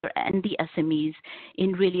and the SMEs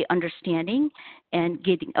in really understanding and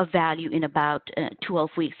getting a value in about 12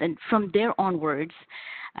 weeks. And from there onwards,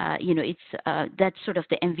 that's sort of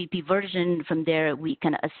the MVP version. From there, we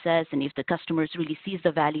can assess, and if the customers really sees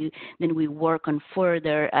the value, then we work on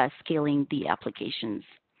further scaling the applications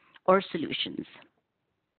or solutions.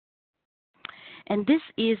 And this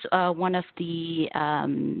is one of the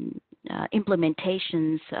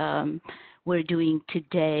implementations we're doing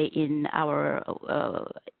today in our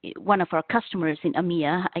one of our customers in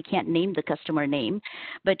EMEA. I can't name the customer name,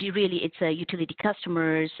 but it's a utility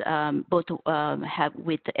customers, both have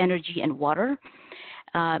with energy and water.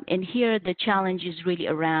 And here the challenge is really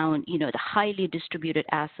around, the highly distributed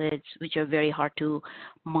assets, which are very hard to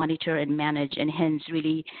monitor and manage, and hence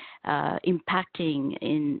really impacting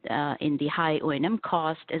in the high O&M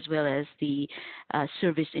cost as well as the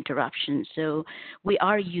service interruptions. So we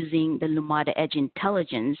are using the Lumada Edge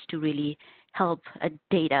Intelligence to really help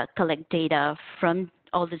collect data from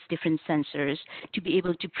all these different sensors to be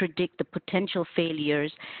able to predict the potential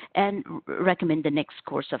failures and recommend the next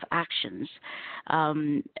course of actions,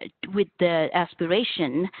 with the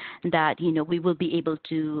aspiration that we will be able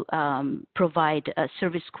to provide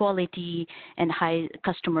service quality and high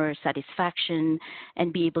customer satisfaction,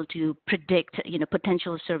 and be able to predict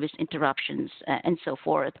potential service interruptions and so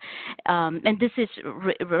forth. And this is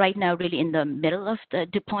right now really in the middle of the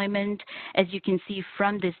deployment. As you can see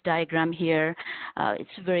from this diagram here,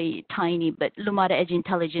 it's very tiny, but Lumada Edge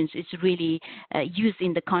Intelligence is really used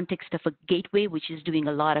in the context of a gateway, which is doing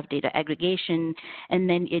a lot of data aggregation, and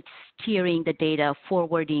then it's steering the data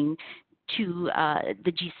forwarding to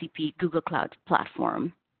the GCP Google Cloud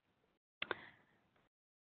platform.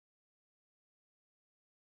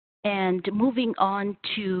 And moving on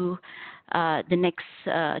to the next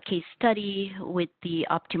case study with the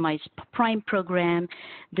Optimized Prime program.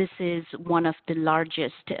 This is one of the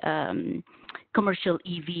largest commercial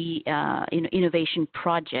EV innovation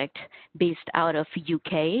project based out of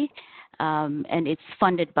UK, and it's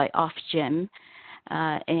funded by Ofgem.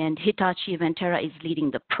 And Hitachi Vantara is leading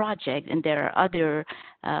the project, and there are other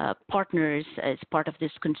partners as part of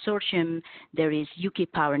this consortium. There is UK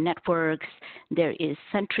Power Networks, there is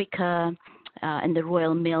Centrica, and the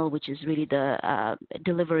Royal Mill, which is really the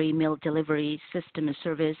mill delivery system and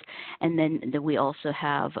service. And then we also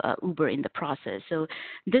have Uber in the process. So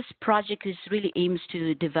this project really aims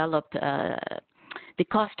to develop the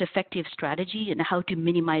cost-effective strategy and how to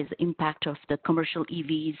minimize the impact of the commercial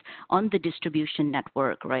EVs on the distribution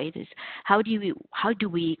network, right? How do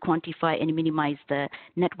we quantify and minimize the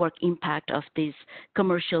network impact of this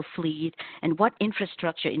commercial fleet, and what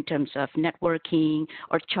infrastructure in terms of networking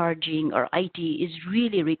or charging or IT is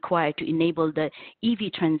really required to enable the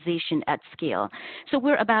EV transition at scale? So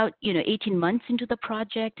we're about 18 months into the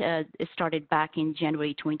project. It started back in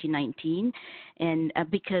January 2019, and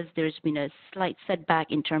because there's been a slight setback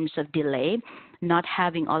in terms of delay, not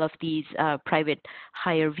having all of these private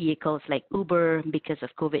hire vehicles like Uber because of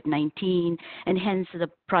COVID-19, and hence the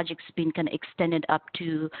project's been kind of extended up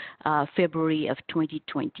to February of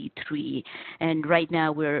 2023. And right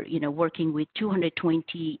now we're working with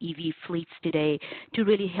 220 EV fleets today to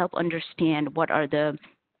really help understand what are the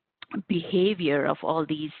behavior of all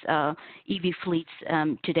these EV fleets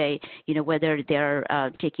today, whether they're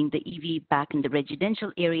taking the EV back in the residential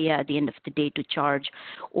area at the end of the day to charge,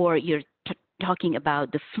 or you're talking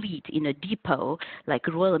about the fleet in a depot like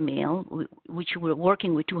Royal Mail, which we're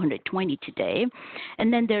working with 220 today.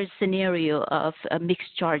 And then there's a scenario of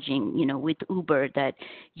mixed charging, with Uber, that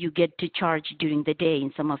you get to charge during the day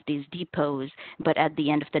in some of these depots, but at the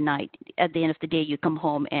end of the day, you come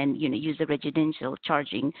home and, use the residential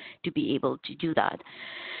charging to be able to do that.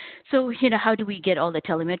 So, how do we get all the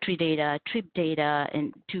telemetry data, trip data,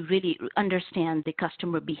 and to really understand the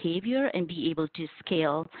customer behavior and be able to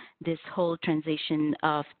scale this whole transition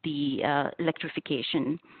of the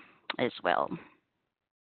electrification as well?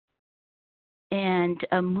 And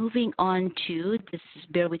moving on to this,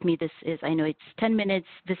 bear with me, I know it's 10 minutes.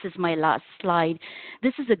 This is my last slide.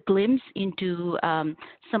 This is a glimpse into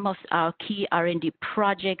some of our key R&D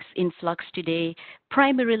projects in flux today,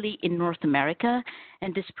 primarily in North America.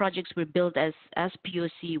 And these projects were built as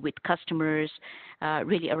POC with customers,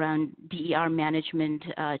 really around DER management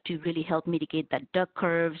to really help mitigate that duck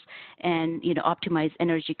curves and optimize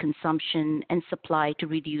energy consumption and supply to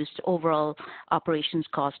reduce overall operations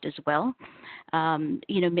cost as well.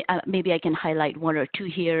 Maybe I can highlight one or two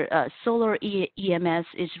here. Solar EMS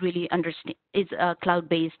is really is a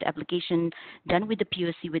cloud-based application done with the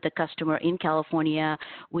POC with a customer in California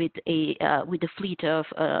with a fleet of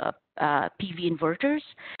PV inverters,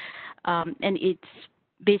 and it's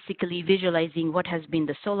basically visualizing what has been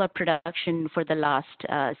the solar production for the last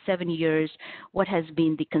 7 years, what has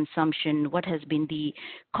been the consumption, what has been the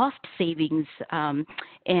cost savings, and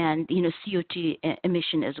CO2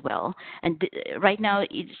 emission as well. And right now,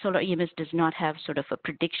 solar EMS does not have sort of a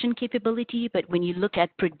prediction capability, but when you look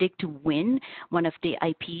at predict to win, one of the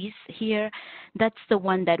IPs here, that's the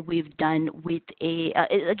one that we've done with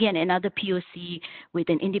again, another POC with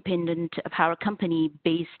an independent power company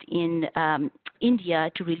based in India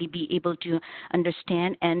to really be able to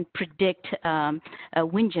understand and predict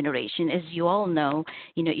wind generation. As you all know,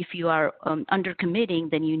 if you are under committing,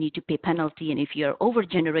 then you need to pay penalty, and if you are over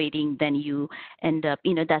generating, then you end up,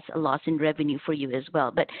 that's a loss in revenue for you as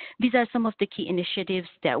well. But these are some of the key initiatives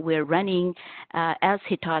that we're running as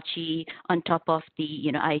Hitachi on top of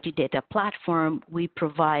the IoT data platform we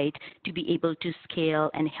provide to be able to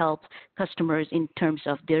scale and help customers in terms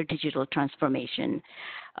of their digital transformation.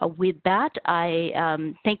 With that,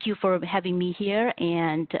 I thank you for having me here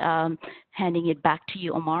and handing it back to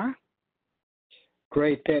you, Omar.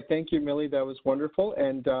 Great. Thank you, Milli. That was wonderful.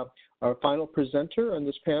 And our final presenter on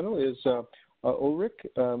this panel is Ulrich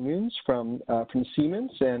Muenz from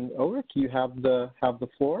Siemens. And Ulrich, you have the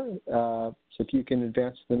floor. So if you can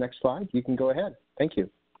advance to the next slide, you can go ahead. Thank you.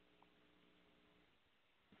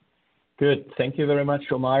 Good. Thank you very much,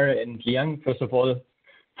 Omar and Liang, first of all,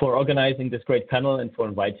 for organizing this great panel and for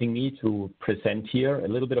inviting me to present here a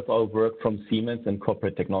little bit of our work from Siemens and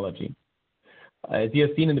corporate technology. As you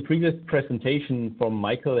have seen in the previous presentation from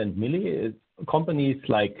Michael and Milli, companies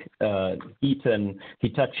like Eaton,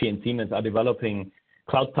 Hitachi, and Siemens are developing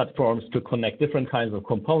cloud platforms to connect different kinds of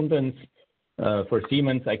components. For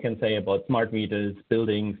Siemens, I can say about smart meters,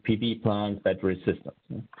 buildings, PV plants, battery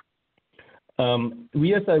systems.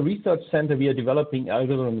 We as a research center, we are developing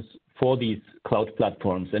algorithms for these cloud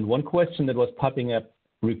platforms. And one question that was popping up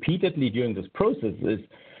repeatedly during this process is,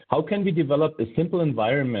 how can we develop a simple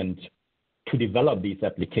environment to develop these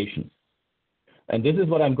applications? And this is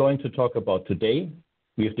what I'm going to talk about today.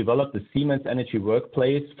 We have developed the Siemens Energy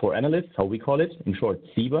Workplace for Analysts, how we call it, in short,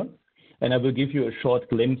 SEWA. And I will give you a short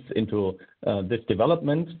glimpse into this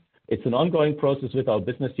development. It's an ongoing process with our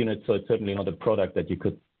business unit, so it's certainly not a product that you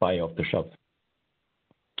could buy off the shelf.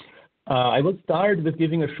 I will start with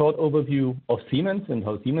giving a short overview of Siemens and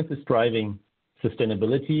how Siemens is driving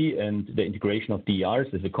sustainability and the integration of DERs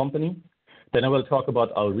as a company. Then I will talk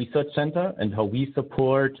about our research center and how we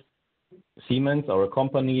support Siemens, our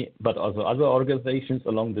company, but also other organizations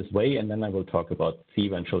along this way. And then I will talk about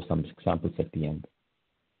SEWA and show some examples at the end.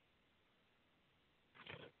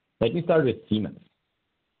 Let me start with Siemens.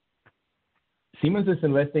 Siemens is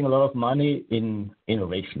investing a lot of money in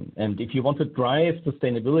innovation. And if you want to drive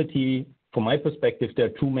sustainability, from my perspective, there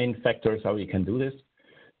are two main factors how you can do this.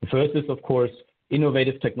 The first is, of course,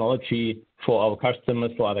 innovative technology for our customers,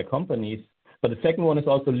 for other companies. But the second one is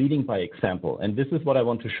also leading by example. And this is what I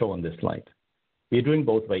want to show on this slide. We're doing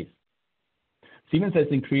both ways. Siemens has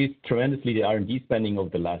increased tremendously the R&D spending over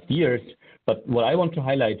the last years. But what I want to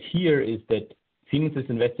highlight here is that Siemens is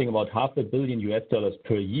investing about $500 million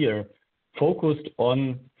per year focused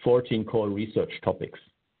on 14 core research topics.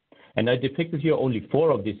 And I depicted here only 4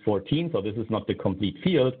 of these 14, so this is not the complete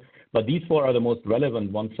field, but these 4 are the most relevant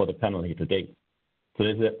ones for the panel here today. So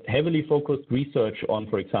there's a heavily focused research on,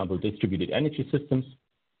 for example, distributed energy systems,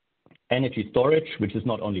 energy storage, which is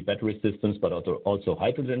not only battery systems, but also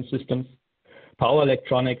hydrogen systems, power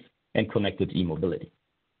electronics, and connected e-mobility.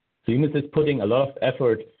 Siemens is putting a lot of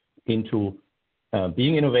effort into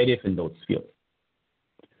being innovative in those fields.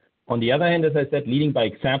 On the other hand, as I said, leading by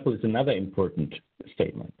example is another important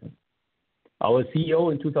statement. Our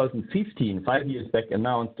CEO in 2015, 5 years back,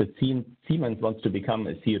 announced that Siemens wants to become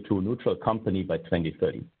a CO2 neutral company by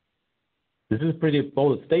 2030. This is a pretty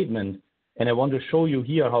bold statement, and I want to show you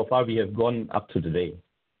here how far we have gone up to today.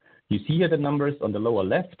 You see here the numbers on the lower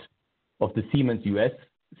left of the Siemens US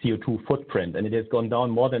CO2 footprint, and it has gone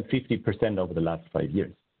down more than 50% over the last 5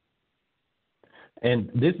 years.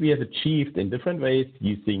 And this we have achieved in different ways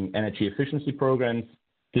using energy efficiency programs,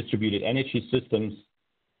 distributed energy systems,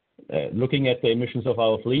 looking at the emissions of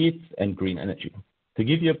our fleets, and green energy. To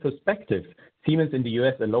give you a perspective, Siemens in the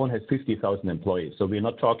US alone has 50,000 employees. So we're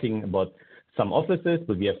not talking about some offices,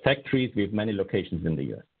 but we have factories, we have many locations in the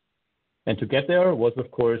US. And to get there was,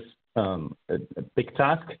 of course, a big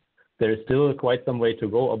task. There is still quite some way to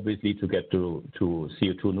go, obviously, to get to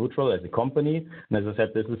CO2 neutral as a company. And as I said,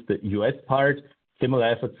 this is the US part. Similar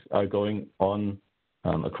efforts are going on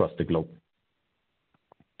across the globe.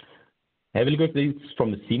 Have a look at this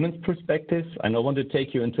from the Siemens perspective. And I want to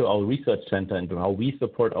take you into our research center and how we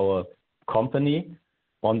support our company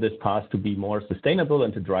on this path to be more sustainable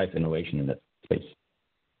and to drive innovation in that space.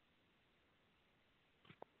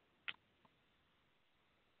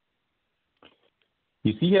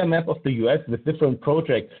 You see here a map of the US with different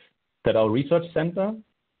projects that our research center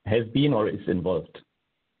has been or is involved.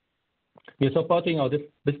 We are supporting our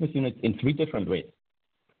business units in 3 different ways.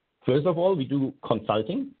 First of all, we do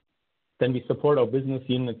consulting. Then we support our business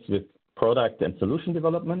units with product and solution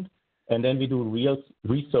development. And then we do real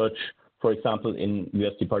research, for example, in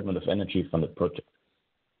US Department of Energy funded projects.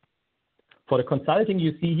 For the consulting,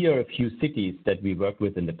 you see here a few cities that we worked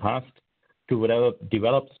with in the past to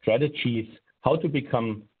develop strategies how to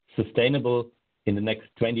become sustainable in the next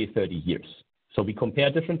 20, 30 years. So we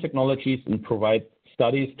compare different technologies and provide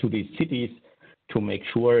studies to these cities to make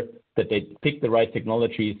sure that they pick the right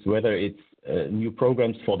technologies, whether it's new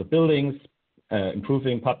programs for the buildings,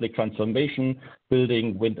 improving public transformation,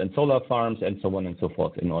 building wind and solar farms, and so on and so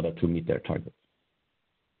forth in order to meet their targets.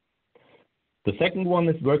 The second one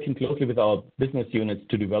is working closely with our business units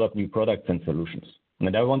to develop new products and solutions.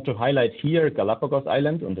 And I want to highlight here Galapagos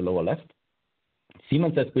Island on the lower left.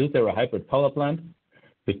 Siemens has built there a hybrid power plant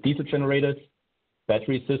with diesel generators,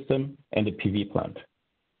 battery system, and a PV plant.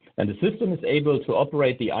 And the system is able to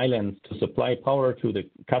operate the island to supply power to the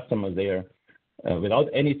customer there without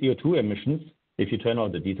any CO2 emissions if you turn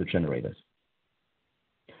on the diesel generators.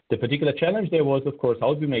 The particular challenge there was, of course,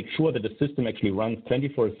 how do we make sure that the system actually runs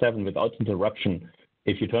 24/7 without interruption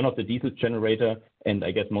if you turn off the diesel generator, and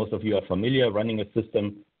I guess most of you are familiar running a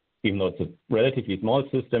system, even though it's a relatively small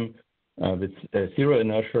system, with zero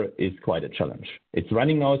inertia is quite a challenge. It's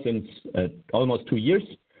running now since almost 2 years,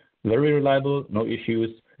 very reliable, no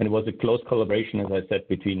issues, and it was a close collaboration, as I said,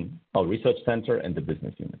 between our research center and the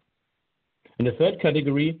business unit. And the third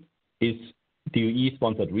category is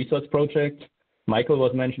DOE-sponsored research projects. Michael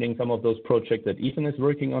was mentioning some of those projects that Eaton is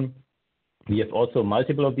working on. We have also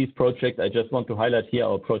multiple of these projects. I just want to highlight here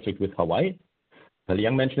our project with Hawaii.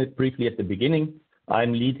 Liang mentioned it briefly at the beginning.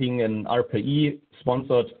 I'm leading an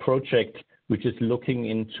RPE-sponsored project, which is looking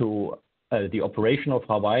into the operation of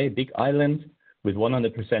Hawaii, big island, with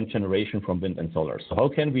 100% generation from wind and solar. So how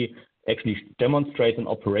can we actually demonstrate an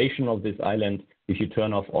operation of this island if you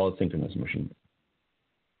turn off all synchronous machines?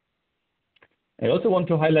 I also want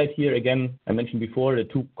to highlight here again, I mentioned before, the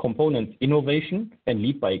 2 components, innovation and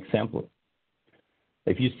lead by example.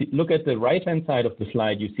 If you look at the right-hand side of the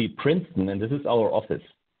slide, you see Princeton, and this is our office.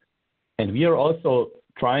 And we are also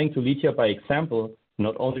trying to lead here by example,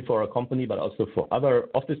 not only for our company, but also for other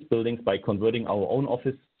office buildings by converting our own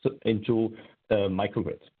office into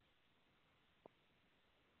microgrids.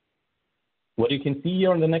 What you can see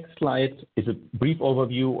here on the next slide is a brief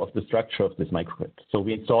overview of the structure of this microgrid. So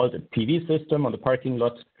we installed a PV system on the parking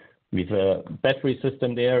lot with a battery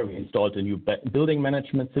system there. We installed a new building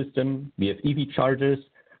management system. We have EV chargers,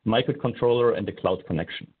 microcontroller, and a cloud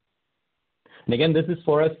connection. And again, this is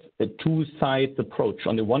for us a 2-sided approach.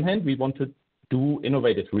 On the one hand, we want to do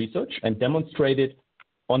innovative research and demonstrate it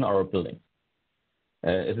on our building.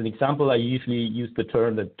 As an example, I usually use the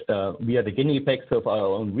term that we are the guinea pigs of our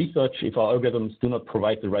own research. If our algorithms do not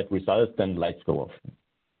provide the right results, then lights go off.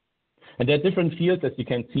 And there are different fields, as you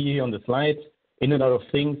can see here on the slide, Internet of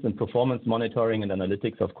Things and performance monitoring and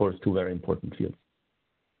analytics, of course, 2 very important fields.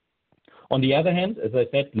 On the other hand, as I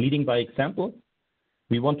said, leading by example,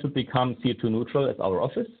 we want to become CO2 neutral as our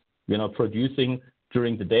office. We're not producing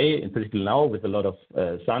during the day, in particular now with a lot of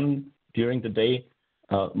sun during the day,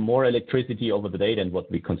 more electricity over the day than what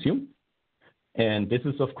we consume. And this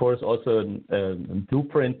is, of course, also a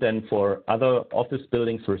blueprint then for other office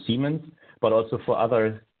buildings for Siemens, but also for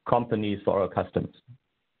other companies, for our customers.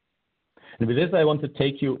 And with this, I want to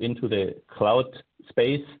take you into the cloud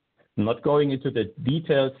space. I'm not going into the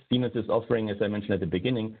details Siemens is offering, as I mentioned at the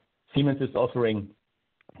beginning. Siemens is offering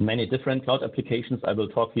many different cloud applications. I will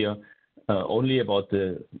talk here only about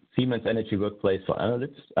the Siemens Energy Workplace for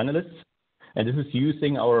analysts. And this is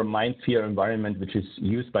using our MindSphere environment, which is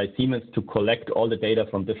used by Siemens to collect all the data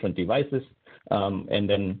from different devices and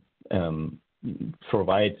then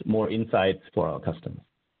provide more insights for our customers.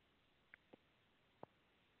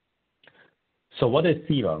 So what is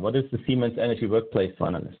SEWA? What is the Siemens Energy Workplace for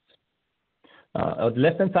Analysts? On the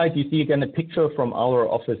left-hand side, you see again a picture from our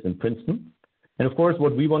office in Princeton. And of course,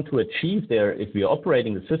 what we want to achieve there, if we are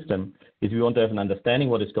operating the system, is we want to have an understanding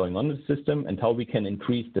what is going on in the system and how we can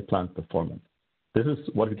increase the plant performance. This is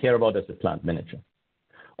what we care about as a plant manager.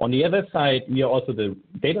 On the other side, we are also the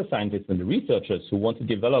data scientists and the researchers who want to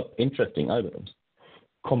develop interesting algorithms.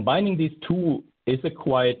 Combining these two is a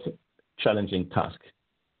quite challenging task.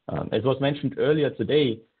 As was mentioned earlier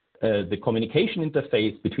today, the communication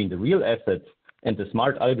interface between the real assets and the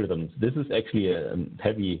smart algorithms, this is actually a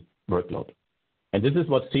heavy workload. And this is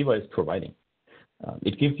what SEWA is providing.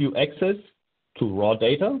 It gives you access to raw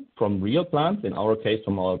data from real plants, in our case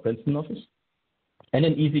from our Princeton office, and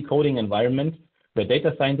an easy coding environment where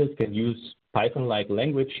data scientists can use Python-like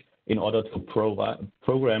language in order to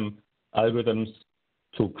program algorithms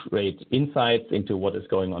to create insights into what is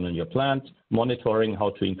going on in your plant, monitoring how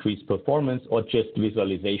to increase performance, or just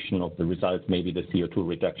visualization of the results, maybe the CO2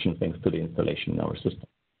 reduction thanks to the installation in our system.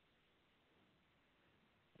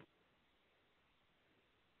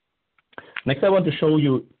 Next, I want to show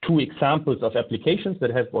you two examples of applications that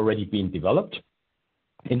have already been developed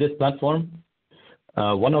in this platform.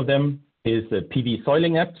 One of them is a PV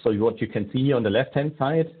soiling app. So what you can see here on the left-hand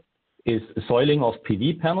side is soiling of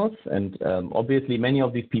PV panels. And obviously, many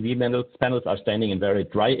of these PV panels are standing in very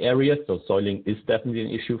dry areas. So soiling is definitely an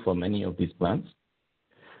issue for many of these plants.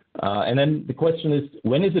 And then the question is,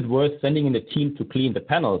 when is it worth sending in a team to clean the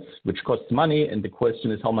panels, which costs money? And the question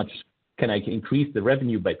is, how much can I increase the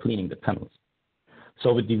revenue by cleaning the panels?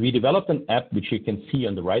 So we developed an app, which you can see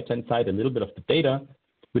on the right-hand side, a little bit of the data,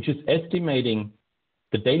 which is estimating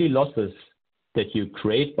the daily losses that you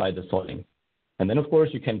create by the soiling. And then, of course,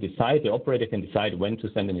 you can decide, the operator can decide when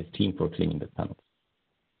to send in his team for cleaning the panels.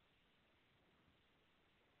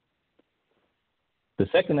 The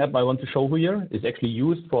second app I want to show here is actually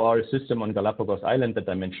used for our system on Galapagos Island that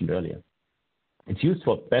I mentioned earlier. It's used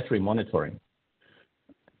for battery monitoring.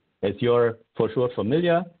 As you're for sure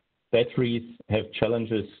familiar, batteries have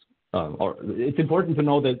challenges, or it's important to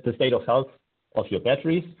know the state of health of your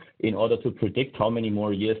batteries in order to predict how many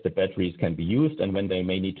more years the batteries can be used and when they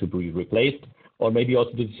may need to be replaced, or maybe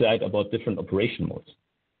also to decide about different operation modes.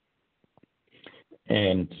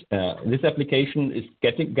 And this application is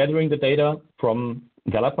gathering the data from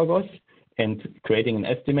Galapagos and creating an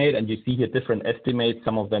estimate. And you see here different estimates,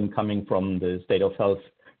 some of them coming from the state of health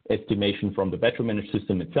estimation from the battery management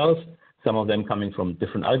system itself, some of them coming from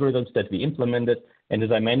different algorithms that we implemented. And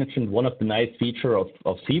as I mentioned, one of the nice features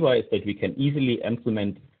of SEWA is that we can easily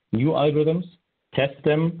implement new algorithms, test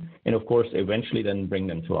them, and of course, eventually then bring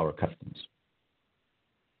them to our customers.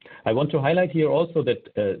 I want to highlight here also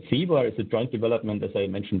that SEWA is a joint development, as I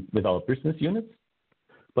mentioned, with our business units.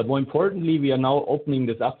 But more importantly, we are now opening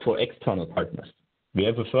this up for external partners. We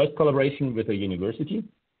have a first collaboration with a university,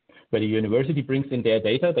 where the university brings in their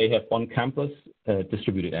data. They have on-campus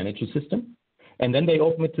distributed energy system, and then they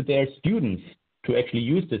open it to their students to actually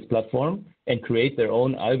use this platform and create their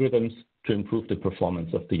own algorithms to improve the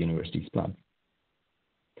performance of the university's plant.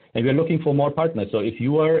 And we're looking for more partners. So if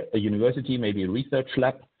you are a university, maybe a research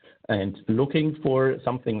lab, and looking for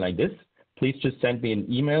something like this, please just send me an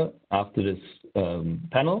email after this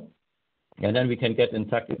panel, and then we can get in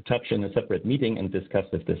touch in a separate meeting and discuss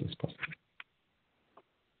if this is possible.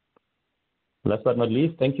 Last but not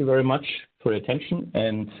least, thank you very much for your attention.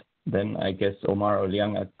 And then I guess Omar or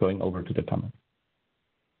Liang are going over to the panel.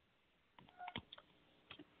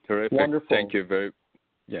 Terrific. Wonderful. Thank you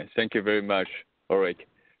very much, Ulrich.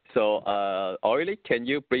 So, Ulrich, can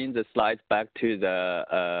you bring the slides back to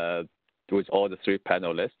the with all the three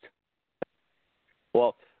panelists?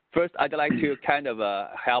 Well, first, I'd like to kind of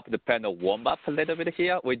help the panel warm up a little bit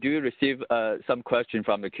here. We do receive some questions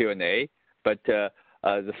from the Q&A, but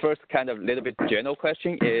the first kind of little bit general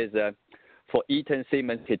question is for Eaton,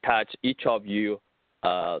 Siemens, Hitachi, each of you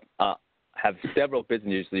have several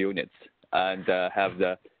business units and have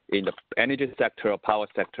the in the energy sector, power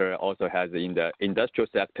sector, also has in the industrial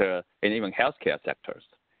sector, and even healthcare sectors.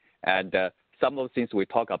 And some of the things we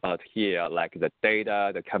talk about here, like the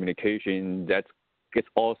data, the communication, that is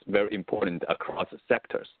also very important across the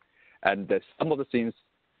sectors. And some of the things,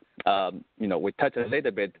 we touch a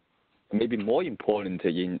little bit, maybe more important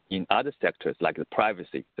in other sectors, like the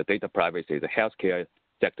privacy, the data privacy. The healthcare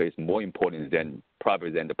sector is more important than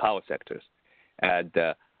probably than the power sectors. And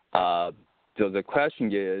so the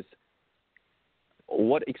question is,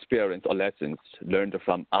 what experience or lessons learned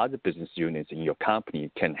from other business units in your company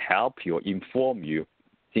can help you, inform you,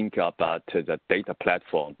 think about the data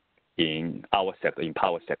platform in our sector, in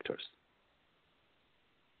power sectors?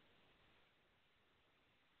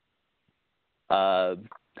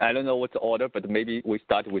 I don't know what's the order, but maybe we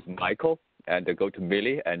start with Michael and go to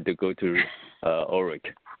Milli and go to Ulrich.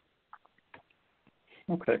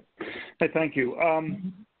 Okay. Hey, thank you.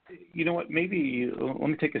 You know what? Maybe let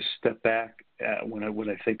me take a step back when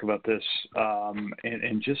I think about this,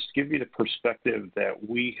 and just give you the perspective that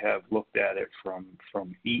we have looked at it from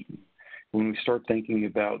Eaton when we start thinking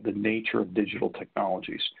about the nature of digital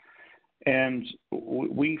technologies. And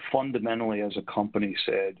we fundamentally, as a company,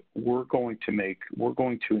 said we're going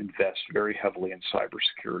to invest very heavily in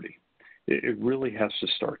cybersecurity. It really has to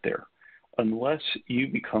start there. Unless you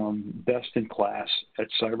become best in class at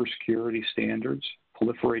cybersecurity standards,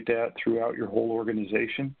 proliferate that throughout your whole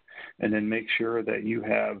organization, and then make sure that you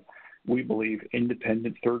have, we believe,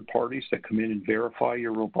 independent third parties that come in and verify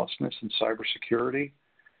your robustness in cybersecurity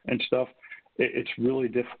and stuff, it's really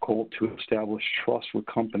difficult to establish trust with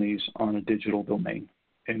companies on a digital domain.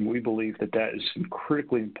 And we believe that that is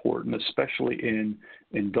critically important, especially in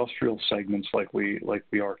industrial segments like we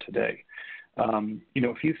are today.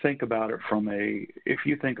 If you think about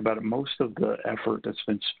it, most of the effort that's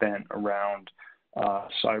been spent around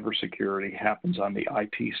cybersecurity happens on the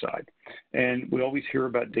IT side. And we always hear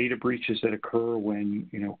about data breaches that occur when,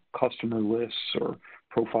 customer lists or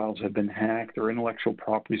profiles have been hacked or intellectual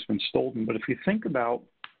property has been stolen. But if you think about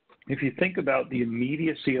the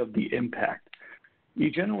immediacy of the impact,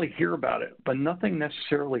 you generally hear about it, but nothing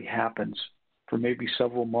necessarily happens for maybe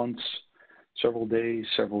several months, several days,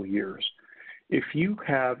 several years. If you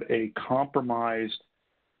have a compromised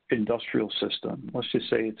industrial system, let's just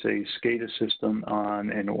say it's a SCADA system on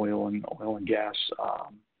an oil and gas,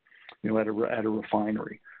 at a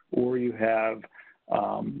refinery, or you have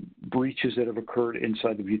breaches that have occurred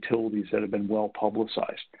inside of utilities that have been well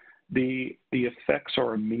publicized. The effects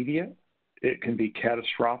are immediate. It can be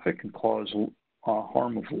catastrophic and cause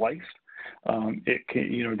harm of life. It can,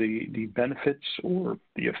 the benefits or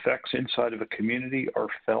the effects inside of a community are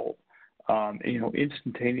felt,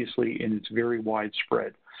 instantaneously, and it's very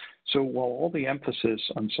widespread. So while all the emphasis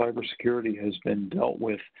on cybersecurity has been dealt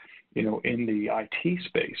with, in the IT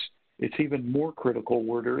space, it's even more critical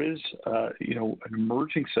where there is, an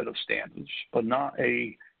emerging set of standards, but not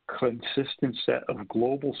a consistent set of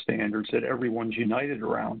global standards that everyone's united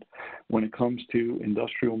around when it comes to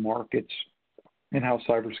industrial markets and how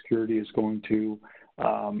cybersecurity is going to,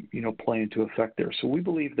 play into effect there. So we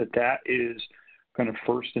believe that is kind of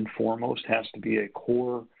first and foremost has to be a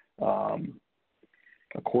core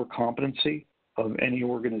competency of any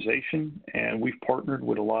organization, and we've partnered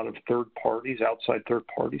with a lot of outside third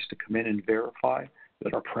parties to come in and verify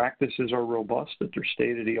that our practices are robust, that they're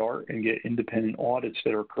state-of-the-art, and get independent audits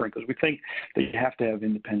that are occurring, because we think that you have to have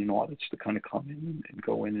independent audits to kind of come in and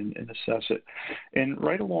go in and assess it. And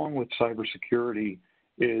right along with cybersecurity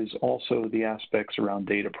is also the aspects around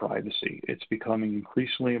data privacy. It's becoming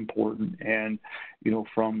increasingly important, and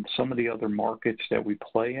from some of the other markets that we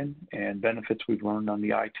play in and benefits we've learned on the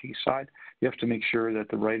IT side, you have to make sure that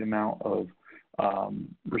the right amount of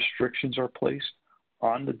restrictions are placed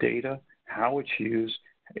on the data, how it's used.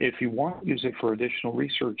 If you want to use it for additional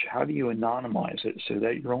research, how do you anonymize it so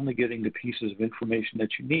that you're only getting the pieces of information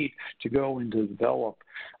that you need to go and to develop,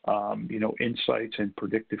 insights and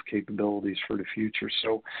predictive capabilities for the future?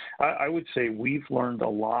 So I would say we've learned a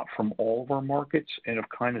lot from all of our markets and have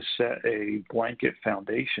kind of set a blanket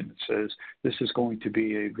foundation that says this is going to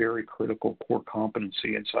be a very critical core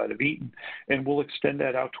competency inside of Eaton, and we'll extend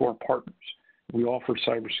that out to our partners. We offer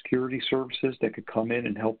cybersecurity services that could come in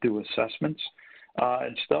and help do assessments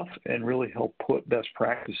and stuff, and really help put best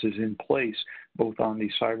practices in place, both on the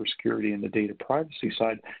cybersecurity and the data privacy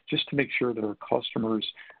side, just to make sure that our customers,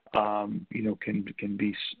 can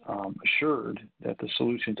be assured that the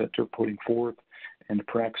solutions that they're putting forth and the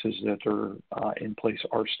practices that are in place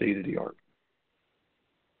are state of the art.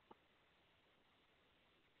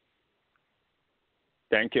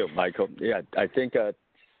 Thank you, Michael. Yeah, I think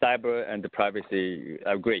cyber and the privacy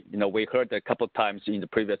are great. We heard a couple of times in the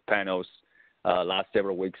previous panels last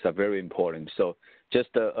several weeks are very important. So just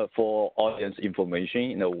for audience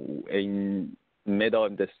information, in middle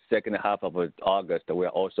of the second half of August, we are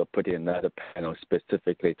also putting another panel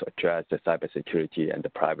specifically to address the cybersecurity and the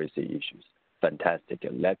privacy issues. Fantastic.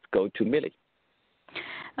 Let's go to Milli.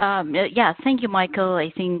 Yeah, thank you, Michael.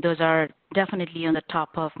 I think those are definitely on the top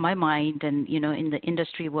of my mind, and in the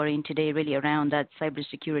industry we're in today, really around that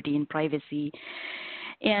cybersecurity and privacy.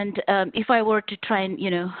 And if I were to try and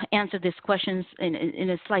answer these questions in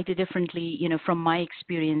a slightly differently, from my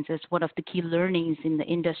experience as one of the key learnings in the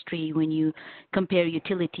industry when you compare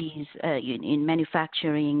utilities in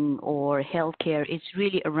manufacturing or healthcare, it's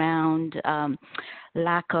really around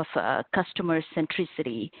lack of customer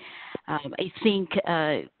centricity. I think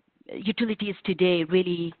utilities today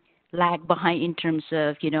really lag behind in terms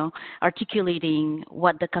of, articulating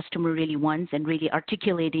what the customer really wants and really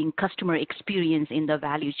articulating customer experience in the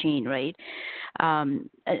value chain, right?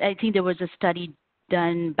 I think there was a study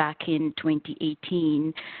done back in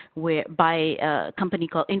 2018 by a company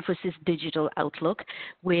called Infosys Digital Outlook,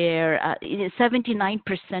 where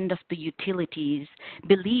 79% of the utilities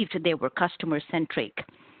believed they were customer-centric.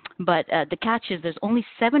 But the catch is there's only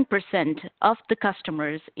 7% of the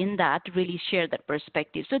customers in that really share that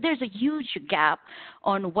perspective. So there's a huge gap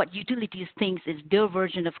on what utilities thinks is their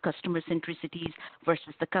version of customer centricities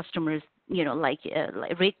versus the customers, like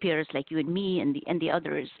ratepayers like you and me and the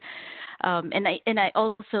others. And I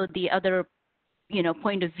also, the other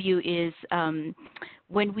point of view is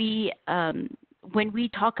when we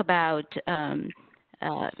talk about and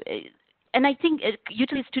I think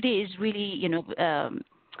utilities today is really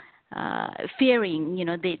fearing,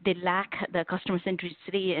 they lack the customer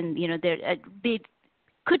centricity, and they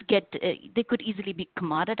could easily be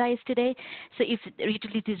commoditized today. So if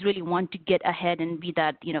utilities really want to get ahead and be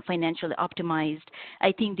that financially optimized,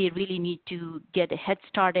 I think they really need to get a head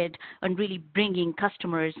started on really bringing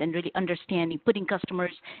customers and really understanding, putting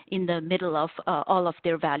customers in the middle of all of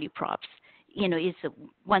their value props. Is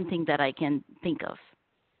one thing that I can think of.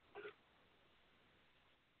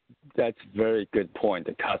 That's a very good point,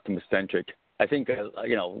 the customer-centric. I think,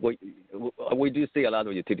 we do see a lot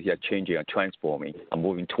of utilities are changing and transforming and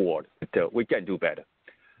moving toward, but we can do better.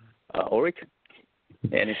 Ulrich,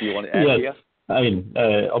 anything you want to add here? I mean,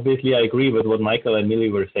 obviously, I agree with what Michael and Milli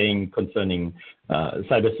were saying concerning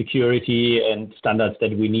cybersecurity and standards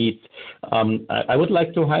that we need. I would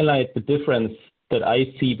like to highlight the difference that I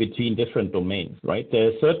see between different domains, right? There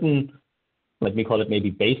are certain, let me call it maybe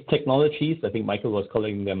base technologies. I think Michael was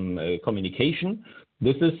calling them communication.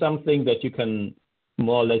 This is something that you can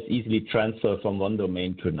more or less easily transfer from one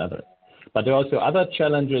domain to another. But there are also other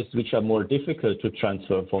challenges which are more difficult to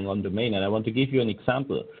transfer from one domain. And I want to give you an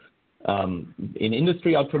example. In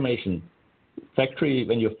industry automation,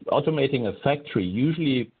 when you're automating a factory,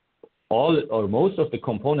 usually all or most of the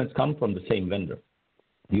components come from the same vendor.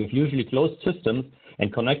 You have usually closed systems,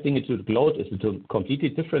 and connecting it to the cloud is a completely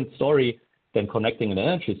different story than connecting an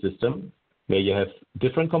energy system where you have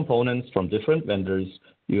different components from different vendors.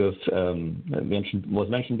 You have was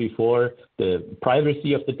mentioned before the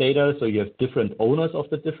privacy of the data, so you have different owners of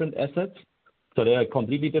the different assets. So there are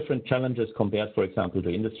completely different challenges compared, for example, to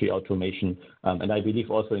industry automation. And I believe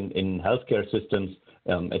also in healthcare systems,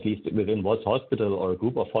 at least within one hospital or a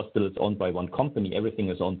group of hospitals owned by one company, everything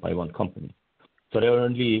is owned by one company. So there are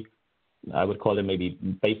only, I would call them maybe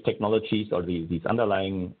base technologies or these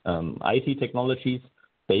underlying IT technologies.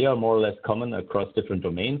 They are more or less common across different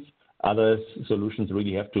domains. Other solutions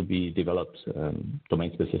really have to be developed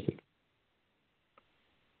domain specific.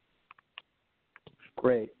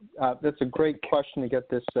 Great. That's a great question to get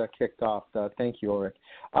this kicked off. Thank you, Ulrich.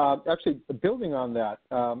 Actually, building on that,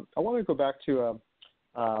 I want to go back to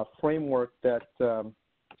a framework that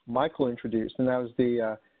Michael introduced, and that was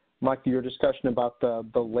Michael, your discussion about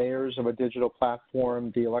the layers of a digital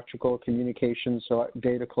platform, the electrical communications, so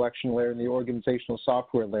data collection layer, and the organizational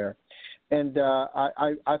software layer. And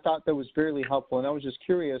I thought that was very helpful. And I was just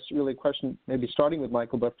curious, really a question, maybe starting with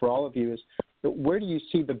Michael, but for all of you, is where do you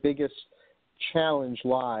see the biggest challenge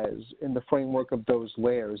lies in the framework of those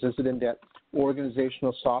layers? Is it in that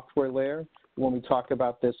organizational software layer when we talk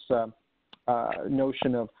about this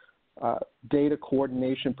notion of data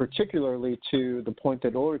coordination, particularly to the point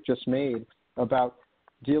that Ulrich just made about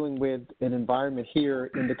dealing with an environment here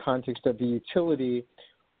in the context of the utility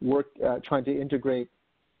work, trying to integrate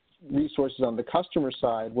resources on the customer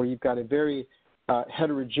side, where you've got a very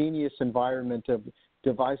heterogeneous environment of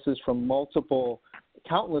devices from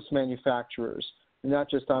countless manufacturers, not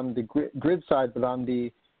just on the grid side, but on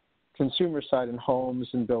the consumer side in homes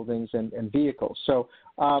and buildings and vehicles. So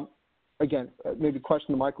again, maybe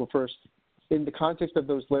question to Michael first. In the context of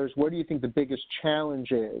those layers, what do you think the biggest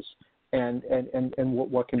challenge is, and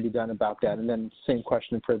what can be done about that? And then same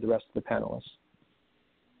question for the rest of the panelists.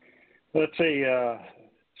 Let's say,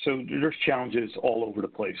 so there's challenges all over the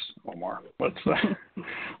place, Omar. Let's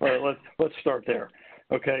let's start there.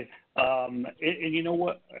 Okay, and you know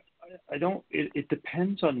what? It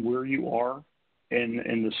depends on where you are in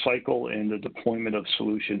the cycle and the deployment of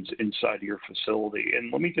solutions inside of your facility.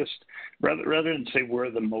 And let me just, rather than say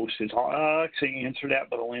where the most is, I'll actually answer that,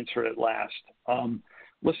 but I'll answer it last.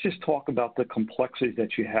 Let's just talk about the complexities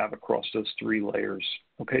that you have across those three layers.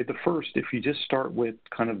 Okay, the first, if you just start with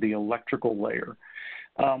kind of the electrical layer,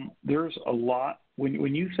 there's a lot,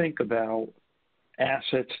 when you think about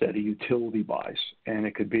assets that a utility buys, and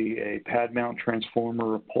it could be a pad mount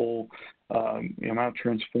transformer, a pole mount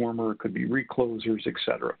transformer, it could be reclosers, et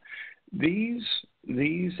cetera.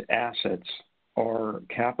 These assets are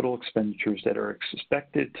capital expenditures that are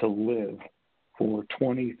expected to live for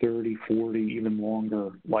 20, 30, 40, even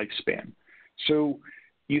longer lifespan. So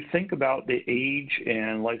you think about the age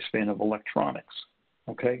and lifespan of electronics,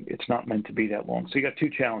 okay? It's not meant to be that long. So you got two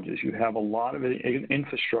challenges. You have a lot of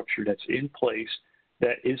infrastructure that's in place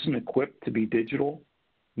that isn't equipped to be digital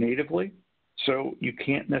natively. So you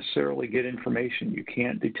can't necessarily get information. You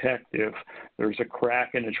can't detect if there's a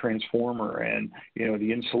crack in a transformer and, you know,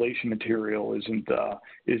 the insulation material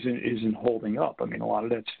isn't holding up. I mean, a lot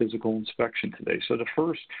of that's physical inspection today. So the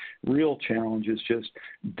first real challenge is just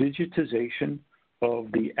digitization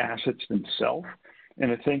of the assets themselves.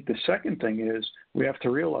 And I think the second thing is we have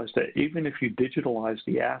to realize that even if you digitalize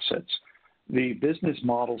the assets, the business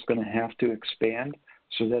model is going to have to expand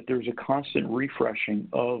so that there's a constant refreshing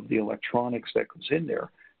of the electronics that goes in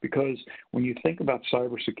there. Because when you think about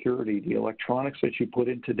cybersecurity, the electronics that you put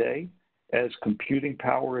in today, as computing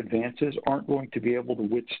power advances, aren't going to be able to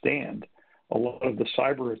withstand a lot of the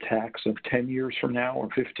cyber attacks of 10 years from now or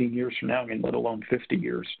 15 years from now, I mean, let alone 50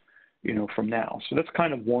 years, you know, from now. So that's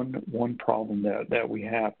kind of one problem that we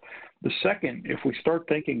have. The second, if we start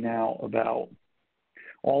thinking now about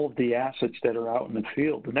all of the assets that are out in the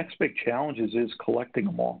field, the next big challenge is collecting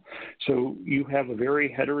them all. So you have a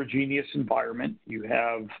very heterogeneous environment. You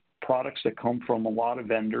have products that come from a lot of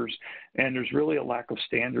vendors, and there's really a lack of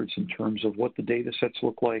standards in terms of what the data sets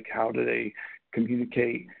look like, how do they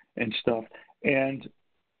communicate and stuff. And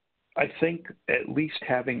I think at least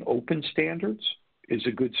having open standards is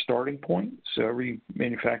a good starting point. So every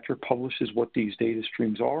manufacturer publishes what these data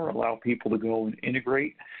streams are, allow people to go and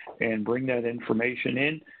integrate and bring that information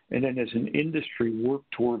in. And then as an industry, work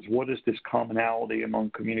towards what is this commonality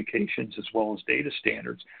among communications as well as data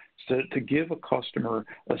standards, so to give a customer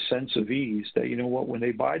a sense of ease that, you know what, when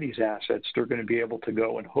they buy these assets, they're going to be able to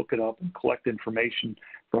go and hook it up and collect information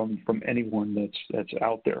from anyone that's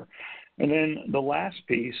out there. And then the last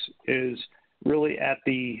piece is really at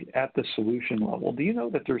the solution level. Do you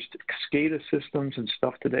know that there's SCADA systems and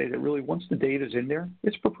stuff today that really, once the data's in there,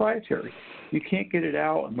 it's proprietary. You can't get it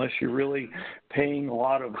out unless you're really paying a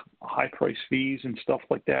lot of high price fees and stuff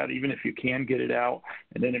like that, even if you can get it out,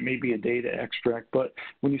 and then it may be a data extract. But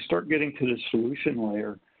when you start getting to the solution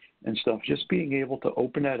layer and stuff, just being able to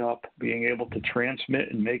open that up, being able to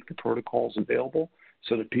transmit and make the protocols available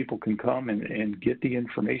so that people can come and get the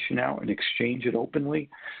information out and exchange it openly.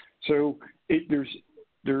 So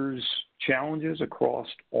there's challenges across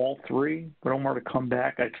all three, but Omar, to come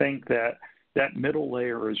back, I think that middle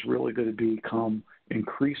layer is really going to become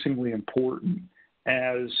increasingly important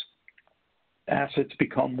as assets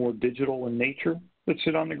become more digital in nature that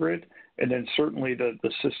sit on the grid. And then certainly the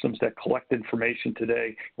systems that collect information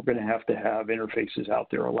today, we're going to have interfaces out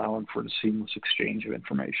there allowing for the seamless exchange of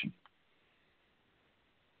information.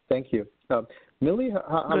 Thank you. Milli,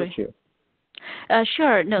 how about you?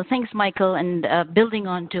 Sure. No, thanks, Michael. And building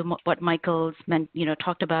on to what Michael's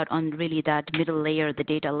talked about on really that middle layer, the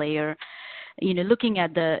data layer, looking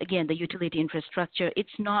at the utility infrastructure, it's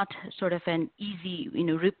not sort of an easy,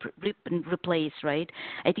 rip and replace, right?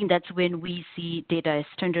 I think that's when we see data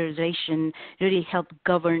standardization really help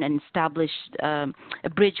govern and establish a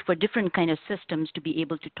bridge for different kind of systems to be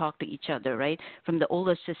able to talk to each other, right? From the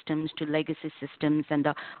older systems to legacy systems, and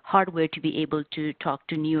the hardware to be able to talk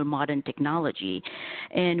to newer modern technology.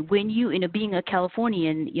 And when you, being a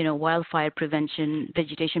Californian, wildfire prevention,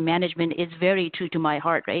 vegetation management is very true to my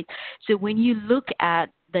heart, right? So when you look at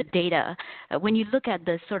the data. When you look at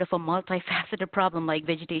the sort of a multifaceted problem like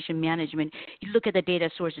vegetation management, you look at the data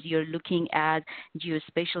sources. You're looking at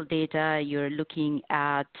geospatial data. You're looking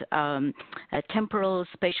at temporal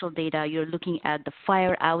spatial data. You're looking at the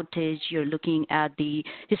fire outage. You're looking at the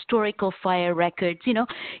historical fire records. You know,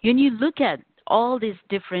 when you look at all these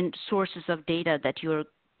different sources of data that you're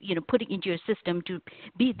putting into your system to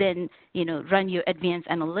be then, run your advanced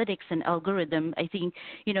analytics and algorithm. I think,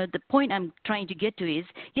 the point I'm trying to get to is,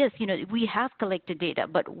 yes, we have collected data,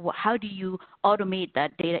 but how do you automate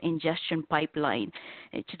that data ingestion pipeline?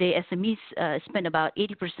 Today, SMEs spend about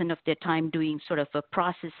 80% of their time doing sort of a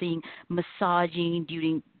processing, massaging,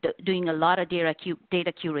 doing a lot of data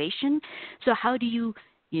curation. So how do you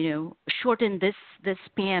shorten this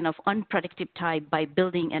span of unproductive time by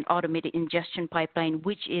building an automated ingestion pipeline,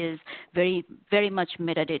 which is very, very much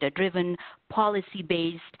metadata driven, policy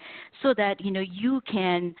based, so that you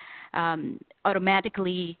can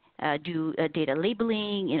automatically do data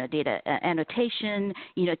labeling, data annotation,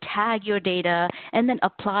 tag your data, and then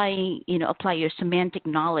apply your semantic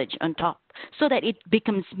knowledge on top, so that it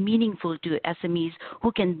becomes meaningful to SMEs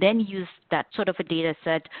who can then use that sort of a data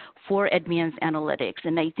set for advanced analytics.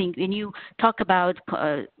 And I think when you talk about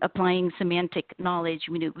applying semantic knowledge,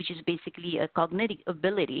 which is basically a cognitive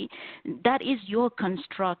ability, that is your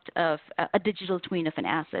construct of a digital twin of an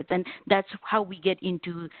asset. And that's how we get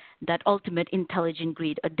into that ultimate intelligent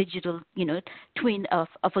grid, a digital twin of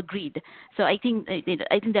a grid. So I think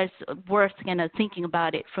that's worth kind of thinking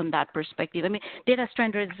about it from that perspective. I mean, data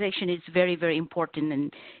standardization is very, very important,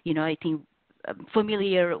 and I think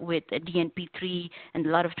familiar with DNP3 and a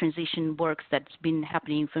lot of transition works that's been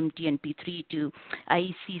happening from DNP3 to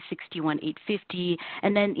IEC 61850,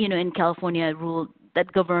 and then in California rule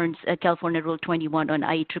that governs California Rule 21 on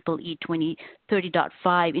IEEE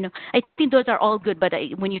 2030.5. I think those are all good, but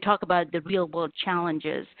when you talk about the real world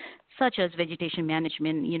challenges, such as vegetation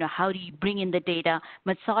management, how do you bring in the data,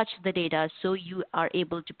 massage the data so you are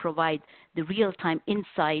able to provide the real-time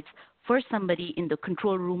insights for somebody in the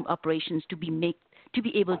control room operations to be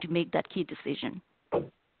able to make that key decision.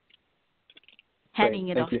 Handing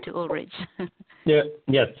it off to Ulrich. Yes,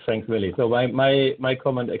 thanks, Milli. So my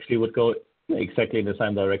comment actually would go exactly in the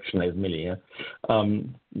same direction as Milli. Yeah?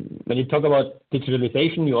 When you talk about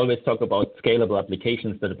digitalization, you always talk about scalable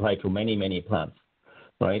applications that apply to many, many plants,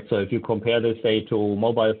 right? So if you compare this, say, to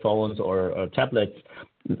mobile phones or tablets,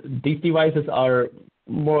 these devices are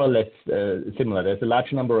more or less similar. There's a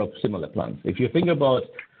large number of similar plants. If you think about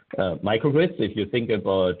microgrids, if you think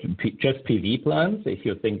about just PV plants, if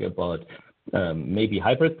you think about maybe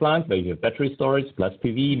hybrid plants where you have battery storage plus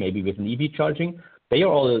PV, maybe with an EV charging, they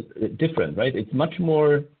are all different, right? It's much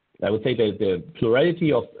more, I would say, the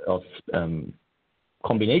plurality of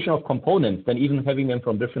combination of components than even having them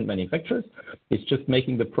from different manufacturers. It's just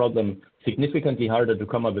making the problem significantly harder to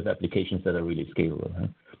come up with applications that are really scalable. Huh?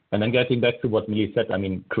 And then getting back to what Milli said, I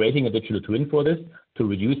mean, creating a digital twin for this to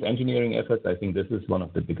reduce engineering efforts, I think this is one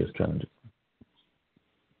of the biggest challenges.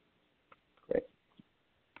 Great.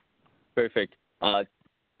 Perfect. I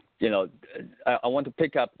want to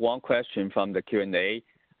pick up one question from the Q&A,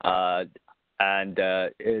 and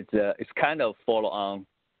it's kind of follow-on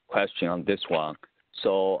question on this one.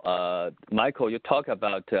 So, Michael, you talk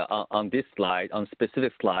about on this slide, on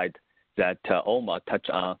specific slide that Omar touched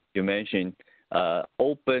on, you mentioned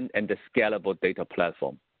open and scalable data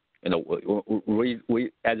platform.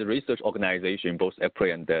 We as a research organization, both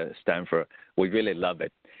EPRI and Stanford, we really love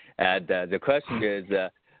it. And the question is,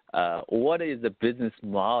 what is the business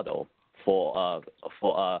model for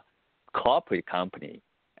a corporate company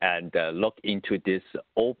and look into this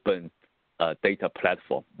open data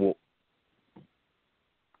platform?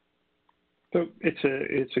 So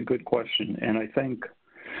it's a good question, and I think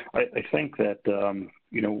that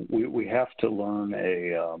we have to learn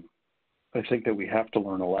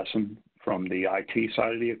a lesson from the IT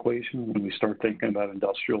side of the equation when we start thinking about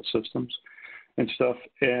industrial systems and stuff.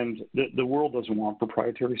 And the world doesn't want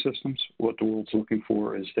proprietary systems. What the world's looking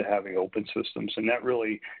for is to having open systems, and that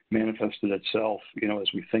really manifested itself,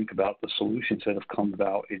 as we think about the solutions that have come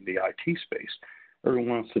about in the IT space. Everyone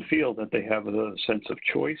wants to feel that they have a sense of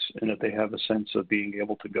choice and that they have a sense of being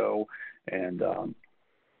able to go and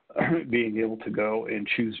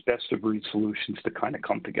choose best of breed solutions to kind of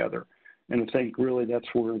come together. And I think really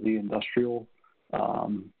that's where the industrial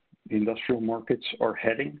markets are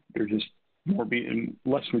heading. They're just being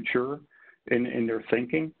less mature in their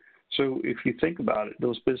thinking. So if you think about it,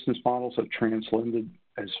 those business models have translated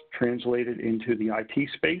into the IT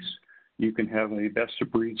space. You can have a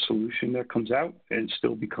best-of-breed solution that comes out and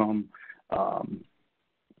still become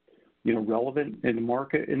relevant in the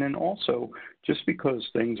market. And then also, just because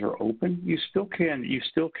things are open, you still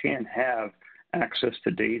can have access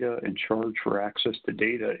to data and charge for access to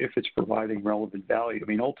data if it's providing relevant value. I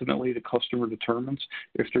mean, ultimately, the customer determines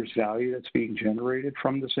if there's value that's being generated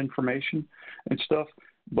from this information and stuff.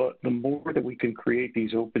 But the more that we can create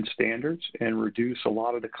these open standards and reduce a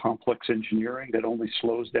lot of the complex engineering that only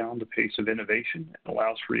slows down the pace of innovation and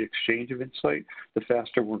allows for the exchange of insight, the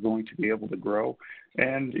faster we're going to be able to grow.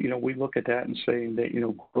 And, we look at that and saying that,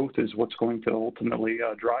 growth is what's going to ultimately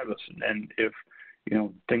drive us. And if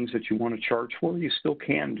things that you want to charge for, you still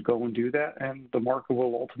can go and do that, and the market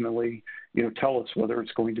will ultimately, tell us whether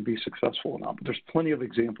it's going to be successful or not. But there's plenty of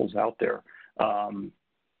examples out there,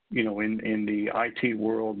 in the IT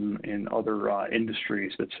world and in other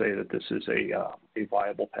industries that say that this is a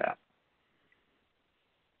viable path.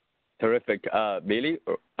 Terrific. Milli,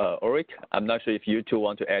 Ulrich, I'm not sure if you two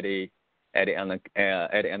want to add any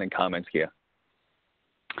comments here.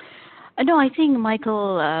 No, I think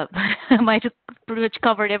Michael might have pretty much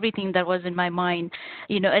covered everything that was in my mind,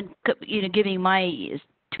 and, giving my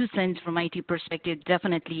 2 cents from IT perspective,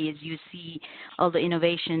 definitely as you see all the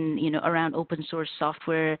innovation, around open source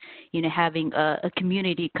software, having a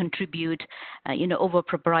community contribute, over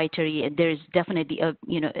proprietary, there's definitely a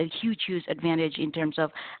huge advantage in terms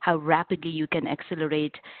of how rapidly you can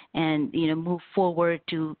accelerate and, move forward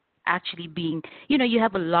to actually being, you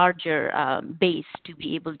have a larger base to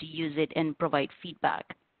be able to use it and provide feedback.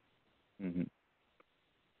 Mm-hmm.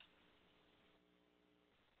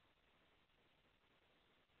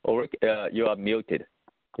 Ulrich, you are muted.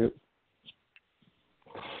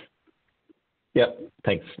 Yeah,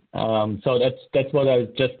 thanks. So that's what I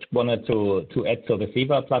just wanted to add. So the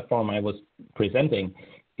Viva platform I was presenting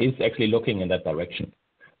is actually looking in that direction.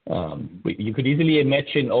 You could easily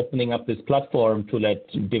imagine opening up this platform to let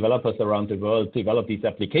developers around the world develop these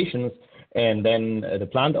applications, and then the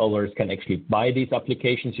plant owners can actually buy these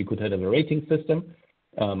applications. You could have a rating system.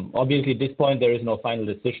 Obviously, at this point, there is no final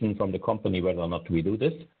decision from the company whether or not we do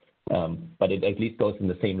this, but it at least goes in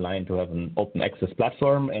the same line to have an open access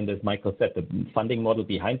platform. And as Michael said, the funding model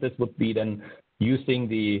behind this would be then using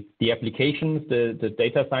the applications, the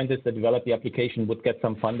data scientists that develop the application would get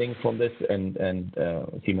some funding from this, and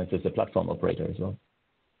Siemens is a platform operator as well.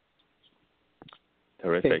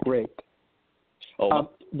 Terrific. Okay, great.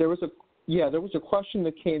 There was a question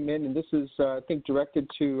that came in, and this is I think directed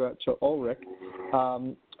to Ulrich.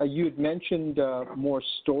 You had mentioned more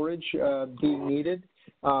storage being needed.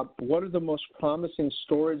 What are the most promising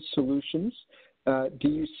storage solutions? Do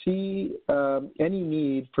you see any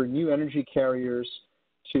need for new energy carriers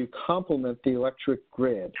to complement the electric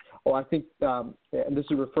grid? Oh, I think, and this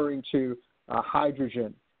is referring to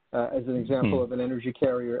hydrogen as an example of an energy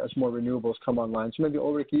carrier as more renewables come online. So maybe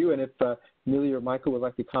Ulrich, you, and if Milli or Michael would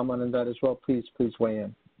like to comment on that as well, please weigh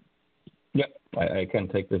in. Yeah, I can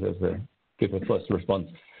take this as give a first response.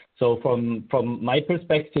 So from my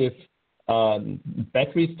perspective,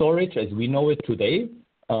 battery storage as we know it today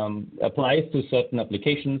applies to certain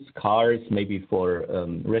applications, cars, maybe for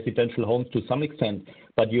residential homes to some extent.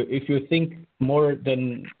 But if you think more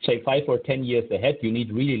than, say, 5 or 10 years ahead, you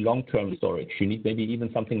need really long-term storage. You need maybe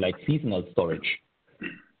even something like seasonal storage.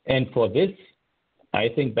 And for this, I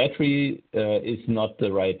think battery is not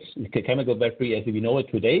the right, chemical battery as we know it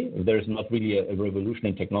today, there's not really a revolution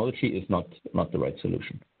in technology, is not the right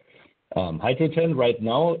solution. Hydrogen right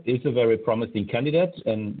now is a very promising candidate,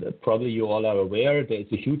 and probably you all are aware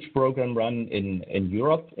there's a huge program run in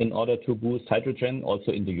Europe in order to boost hydrogen.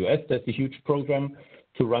 Also in the US, there's a huge program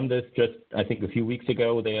to run this. Just, I think a few weeks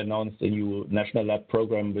ago, they announced a new national lab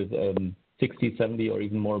program with 60, 70, or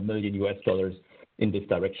even more million US dollars in this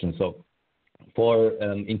direction. So for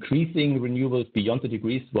increasing renewables beyond the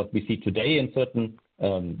degrees what we see today in certain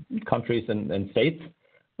countries and states,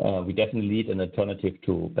 we definitely need an alternative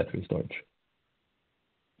to battery storage.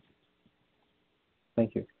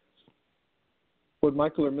 Thank you. Would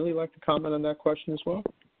Michael or Milli like to comment on that question as well?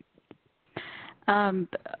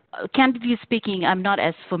 Candidly speaking, I'm not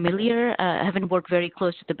as familiar. I haven't worked very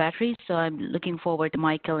close to the batteries, so I'm looking forward to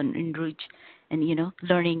Michael and Ulrich and,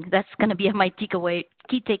 learning. That's going to be my key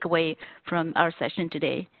takeaway from our session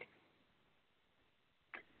today.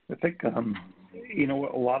 I think,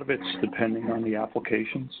 a lot of it's depending on the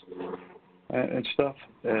applications and stuff.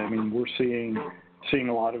 I mean, we're seeing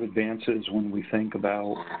a lot of advances when we think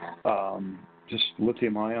about just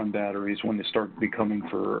lithium-ion batteries when they start becoming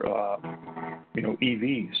for,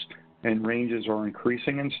 EVs and ranges are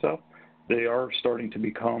increasing and stuff. They are starting to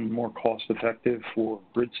become more cost-effective for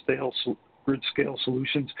grid-scale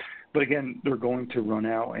solutions. But again, they're going to run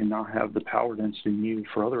out and not have the power density needed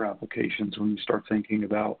for other applications when you start thinking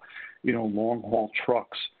about, long-haul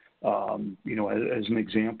trucks, as an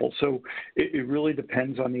example. So it really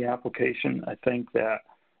depends on the application. I think that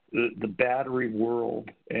the battery world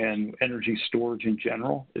and energy storage in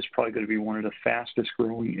general is probably going to be one of the fastest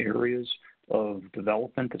growing areas of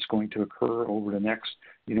development that's going to occur over the next,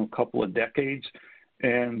 couple of decades.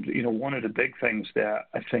 And, one of the big things that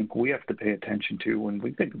I think we have to pay attention to when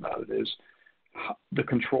we think about it is the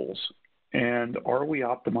controls. And are we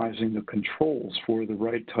optimizing the controls for the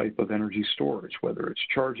right type of energy storage, whether it's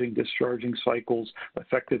charging, discharging cycles,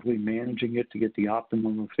 effectively managing it to get the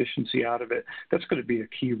optimum efficiency out of it? That's going to be a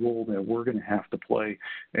key role that we're going to have to play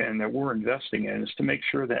and that we're investing in, is to make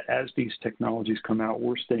sure that as these technologies come out,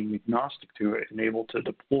 we're staying agnostic to it and able to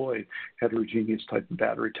deploy heterogeneous type of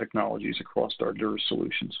battery technologies across our DERS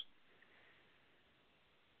solutions.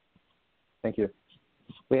 Thank you.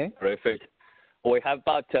 Liang? Terrific. We have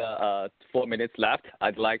about 4 minutes left.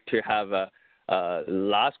 I'd like to have a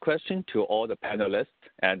last question to all the panelists,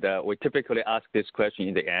 and we typically ask this question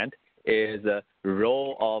in the end, is the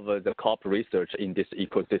role of the corporate research in this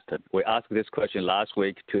ecosystem. We asked this question last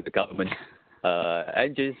week to the government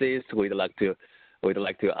agencies. We'd like to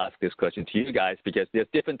ask this question to you guys, because there's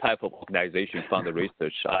different type of organizations fund the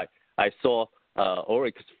research. I saw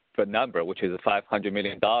Ulrich's number, which is $500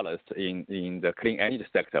 million in the clean energy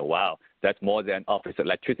sector. Wow, that's more than office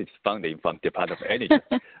electricity funding from Department of Energy.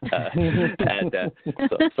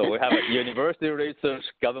 So we have university research,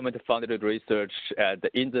 government-funded research, and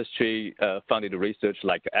the industry-funded research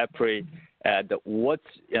like EPRI. And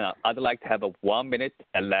I'd like to have 1 minute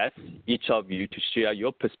and less, each of you, to share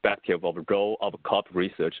your perspective of the role of corporate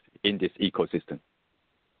research in this ecosystem.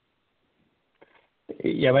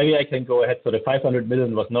 Yeah, maybe I can go ahead. So the 500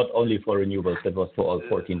 million was not only for renewables, that was for all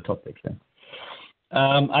 14 topics. Yeah.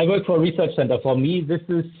 I work for a research center. For me, this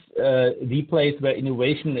is the place where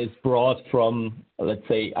innovation is brought from, let's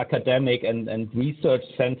say, academic and research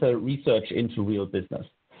center research into real business.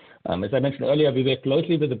 As I mentioned earlier, we work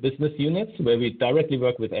closely with the business units where we directly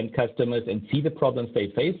work with end customers and see the problems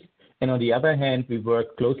they face. And on the other hand, we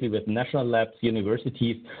work closely with national labs,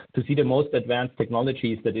 universities, to see the most advanced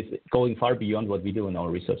technologies that is going far beyond what we do in our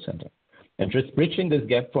research center. And just bridging this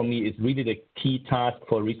gap for me is really the key task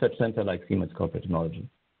for a research center like Siemens Corporate Technology.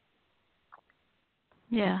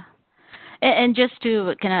 Yeah. And just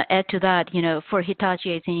to kind of add to that, for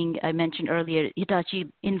Hitachi, I think I mentioned earlier,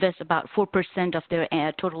 Hitachi invests about 4% of their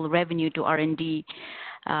total revenue to R&D.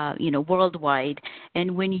 Worldwide.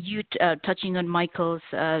 And when you touching on Michael's,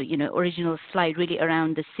 original slide really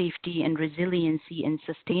around the safety and resiliency and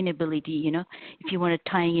sustainability, if you want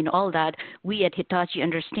to tie in all that, we at Hitachi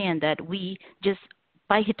understand that we just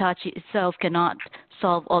by Hitachi itself cannot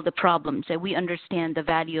solve all the problems. So we understand the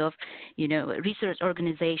value of, research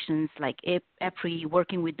organizations like EPRI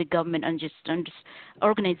working with the government and just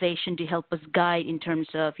organization to help us guide in terms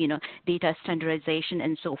of, data standardization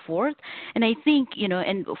and so forth. And I think,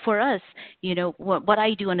 and for us, what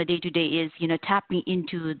I do on a day-to-day is, tapping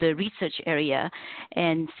into the research area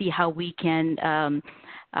and see how we can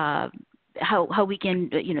how we can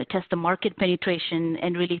test the market penetration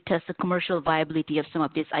and really test the commercial viability of some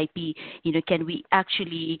of this IP. Can we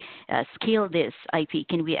actually scale this IP?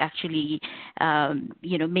 Can we actually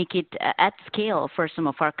make it at scale for some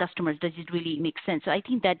of our customers? Does it really make sense? So I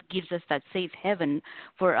think that gives us that safe haven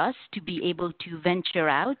for us to be able to venture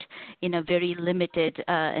out in a very limited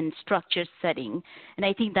and structured setting. And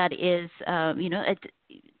I think that is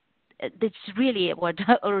that's really what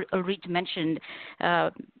Ulrich mentioned.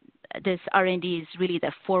 This R&D is really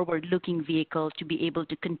the forward-looking vehicle to be able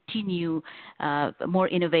to continue more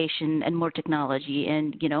innovation and more technology.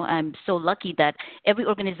 And, I'm so lucky that every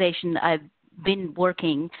organization I've been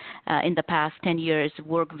working in the past 10 years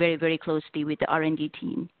work very, very closely with the R&D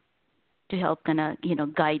team to help kind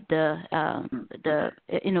of, guide the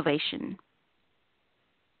innovation.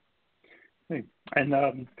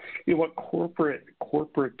 And what corporate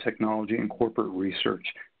technology and corporate research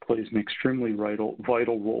plays an extremely vital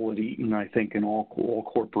role at Eaton, I think, in all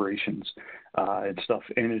corporations and stuff.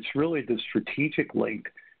 And it's really the strategic link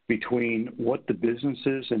between what the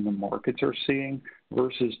businesses and the markets are seeing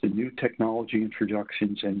versus the new technology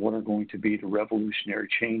introductions and what are going to be the revolutionary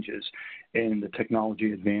changes in the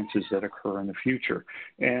technology advances that occur in the future.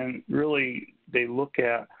 And really, they look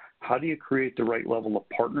at how do you create the right level of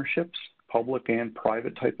partnerships public and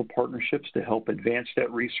private type of partnerships to help advance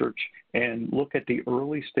that research and look at the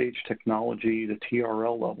early stage technology, the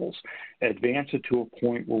TRL levels, advance it to a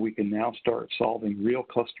point where we can now start solving real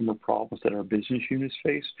customer problems that our business units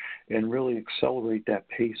face and really accelerate that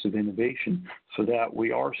pace of innovation so that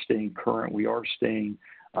we are staying current, we are staying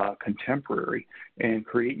contemporary, and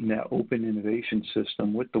creating that open innovation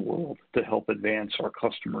system with the world to help advance our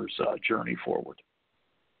customers' journey forward.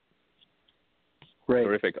 Great.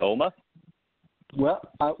 Terrific. Omar? Well,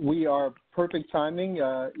 we are perfect timing.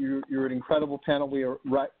 You're an incredible panel. We are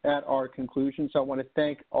right at our conclusion. So I want to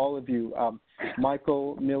thank all of you.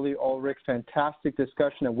 Michael, Milli, Ulrich, fantastic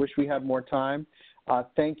discussion. I wish we had more time.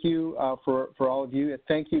 Thank you for all of you.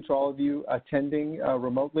 Thank you to all of you attending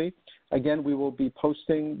remotely. Again, we will be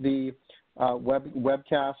posting the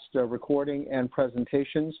webcast recording and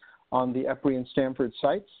presentations on the EPRI and Stanford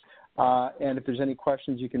sites. And if there's any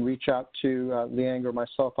questions, you can reach out to Liang or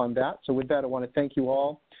myself on that. So with that, I want to thank you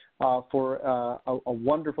all for a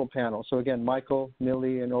wonderful panel. So again, Michael,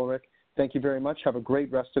 Milli, and Ulrich, thank you very much. Have a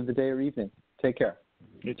great rest of the day or evening. Take care.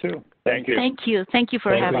 You too. Thank you. Thank you. Thank you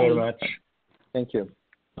for having me. Thank you very much. Thank you.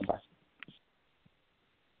 Bye-bye.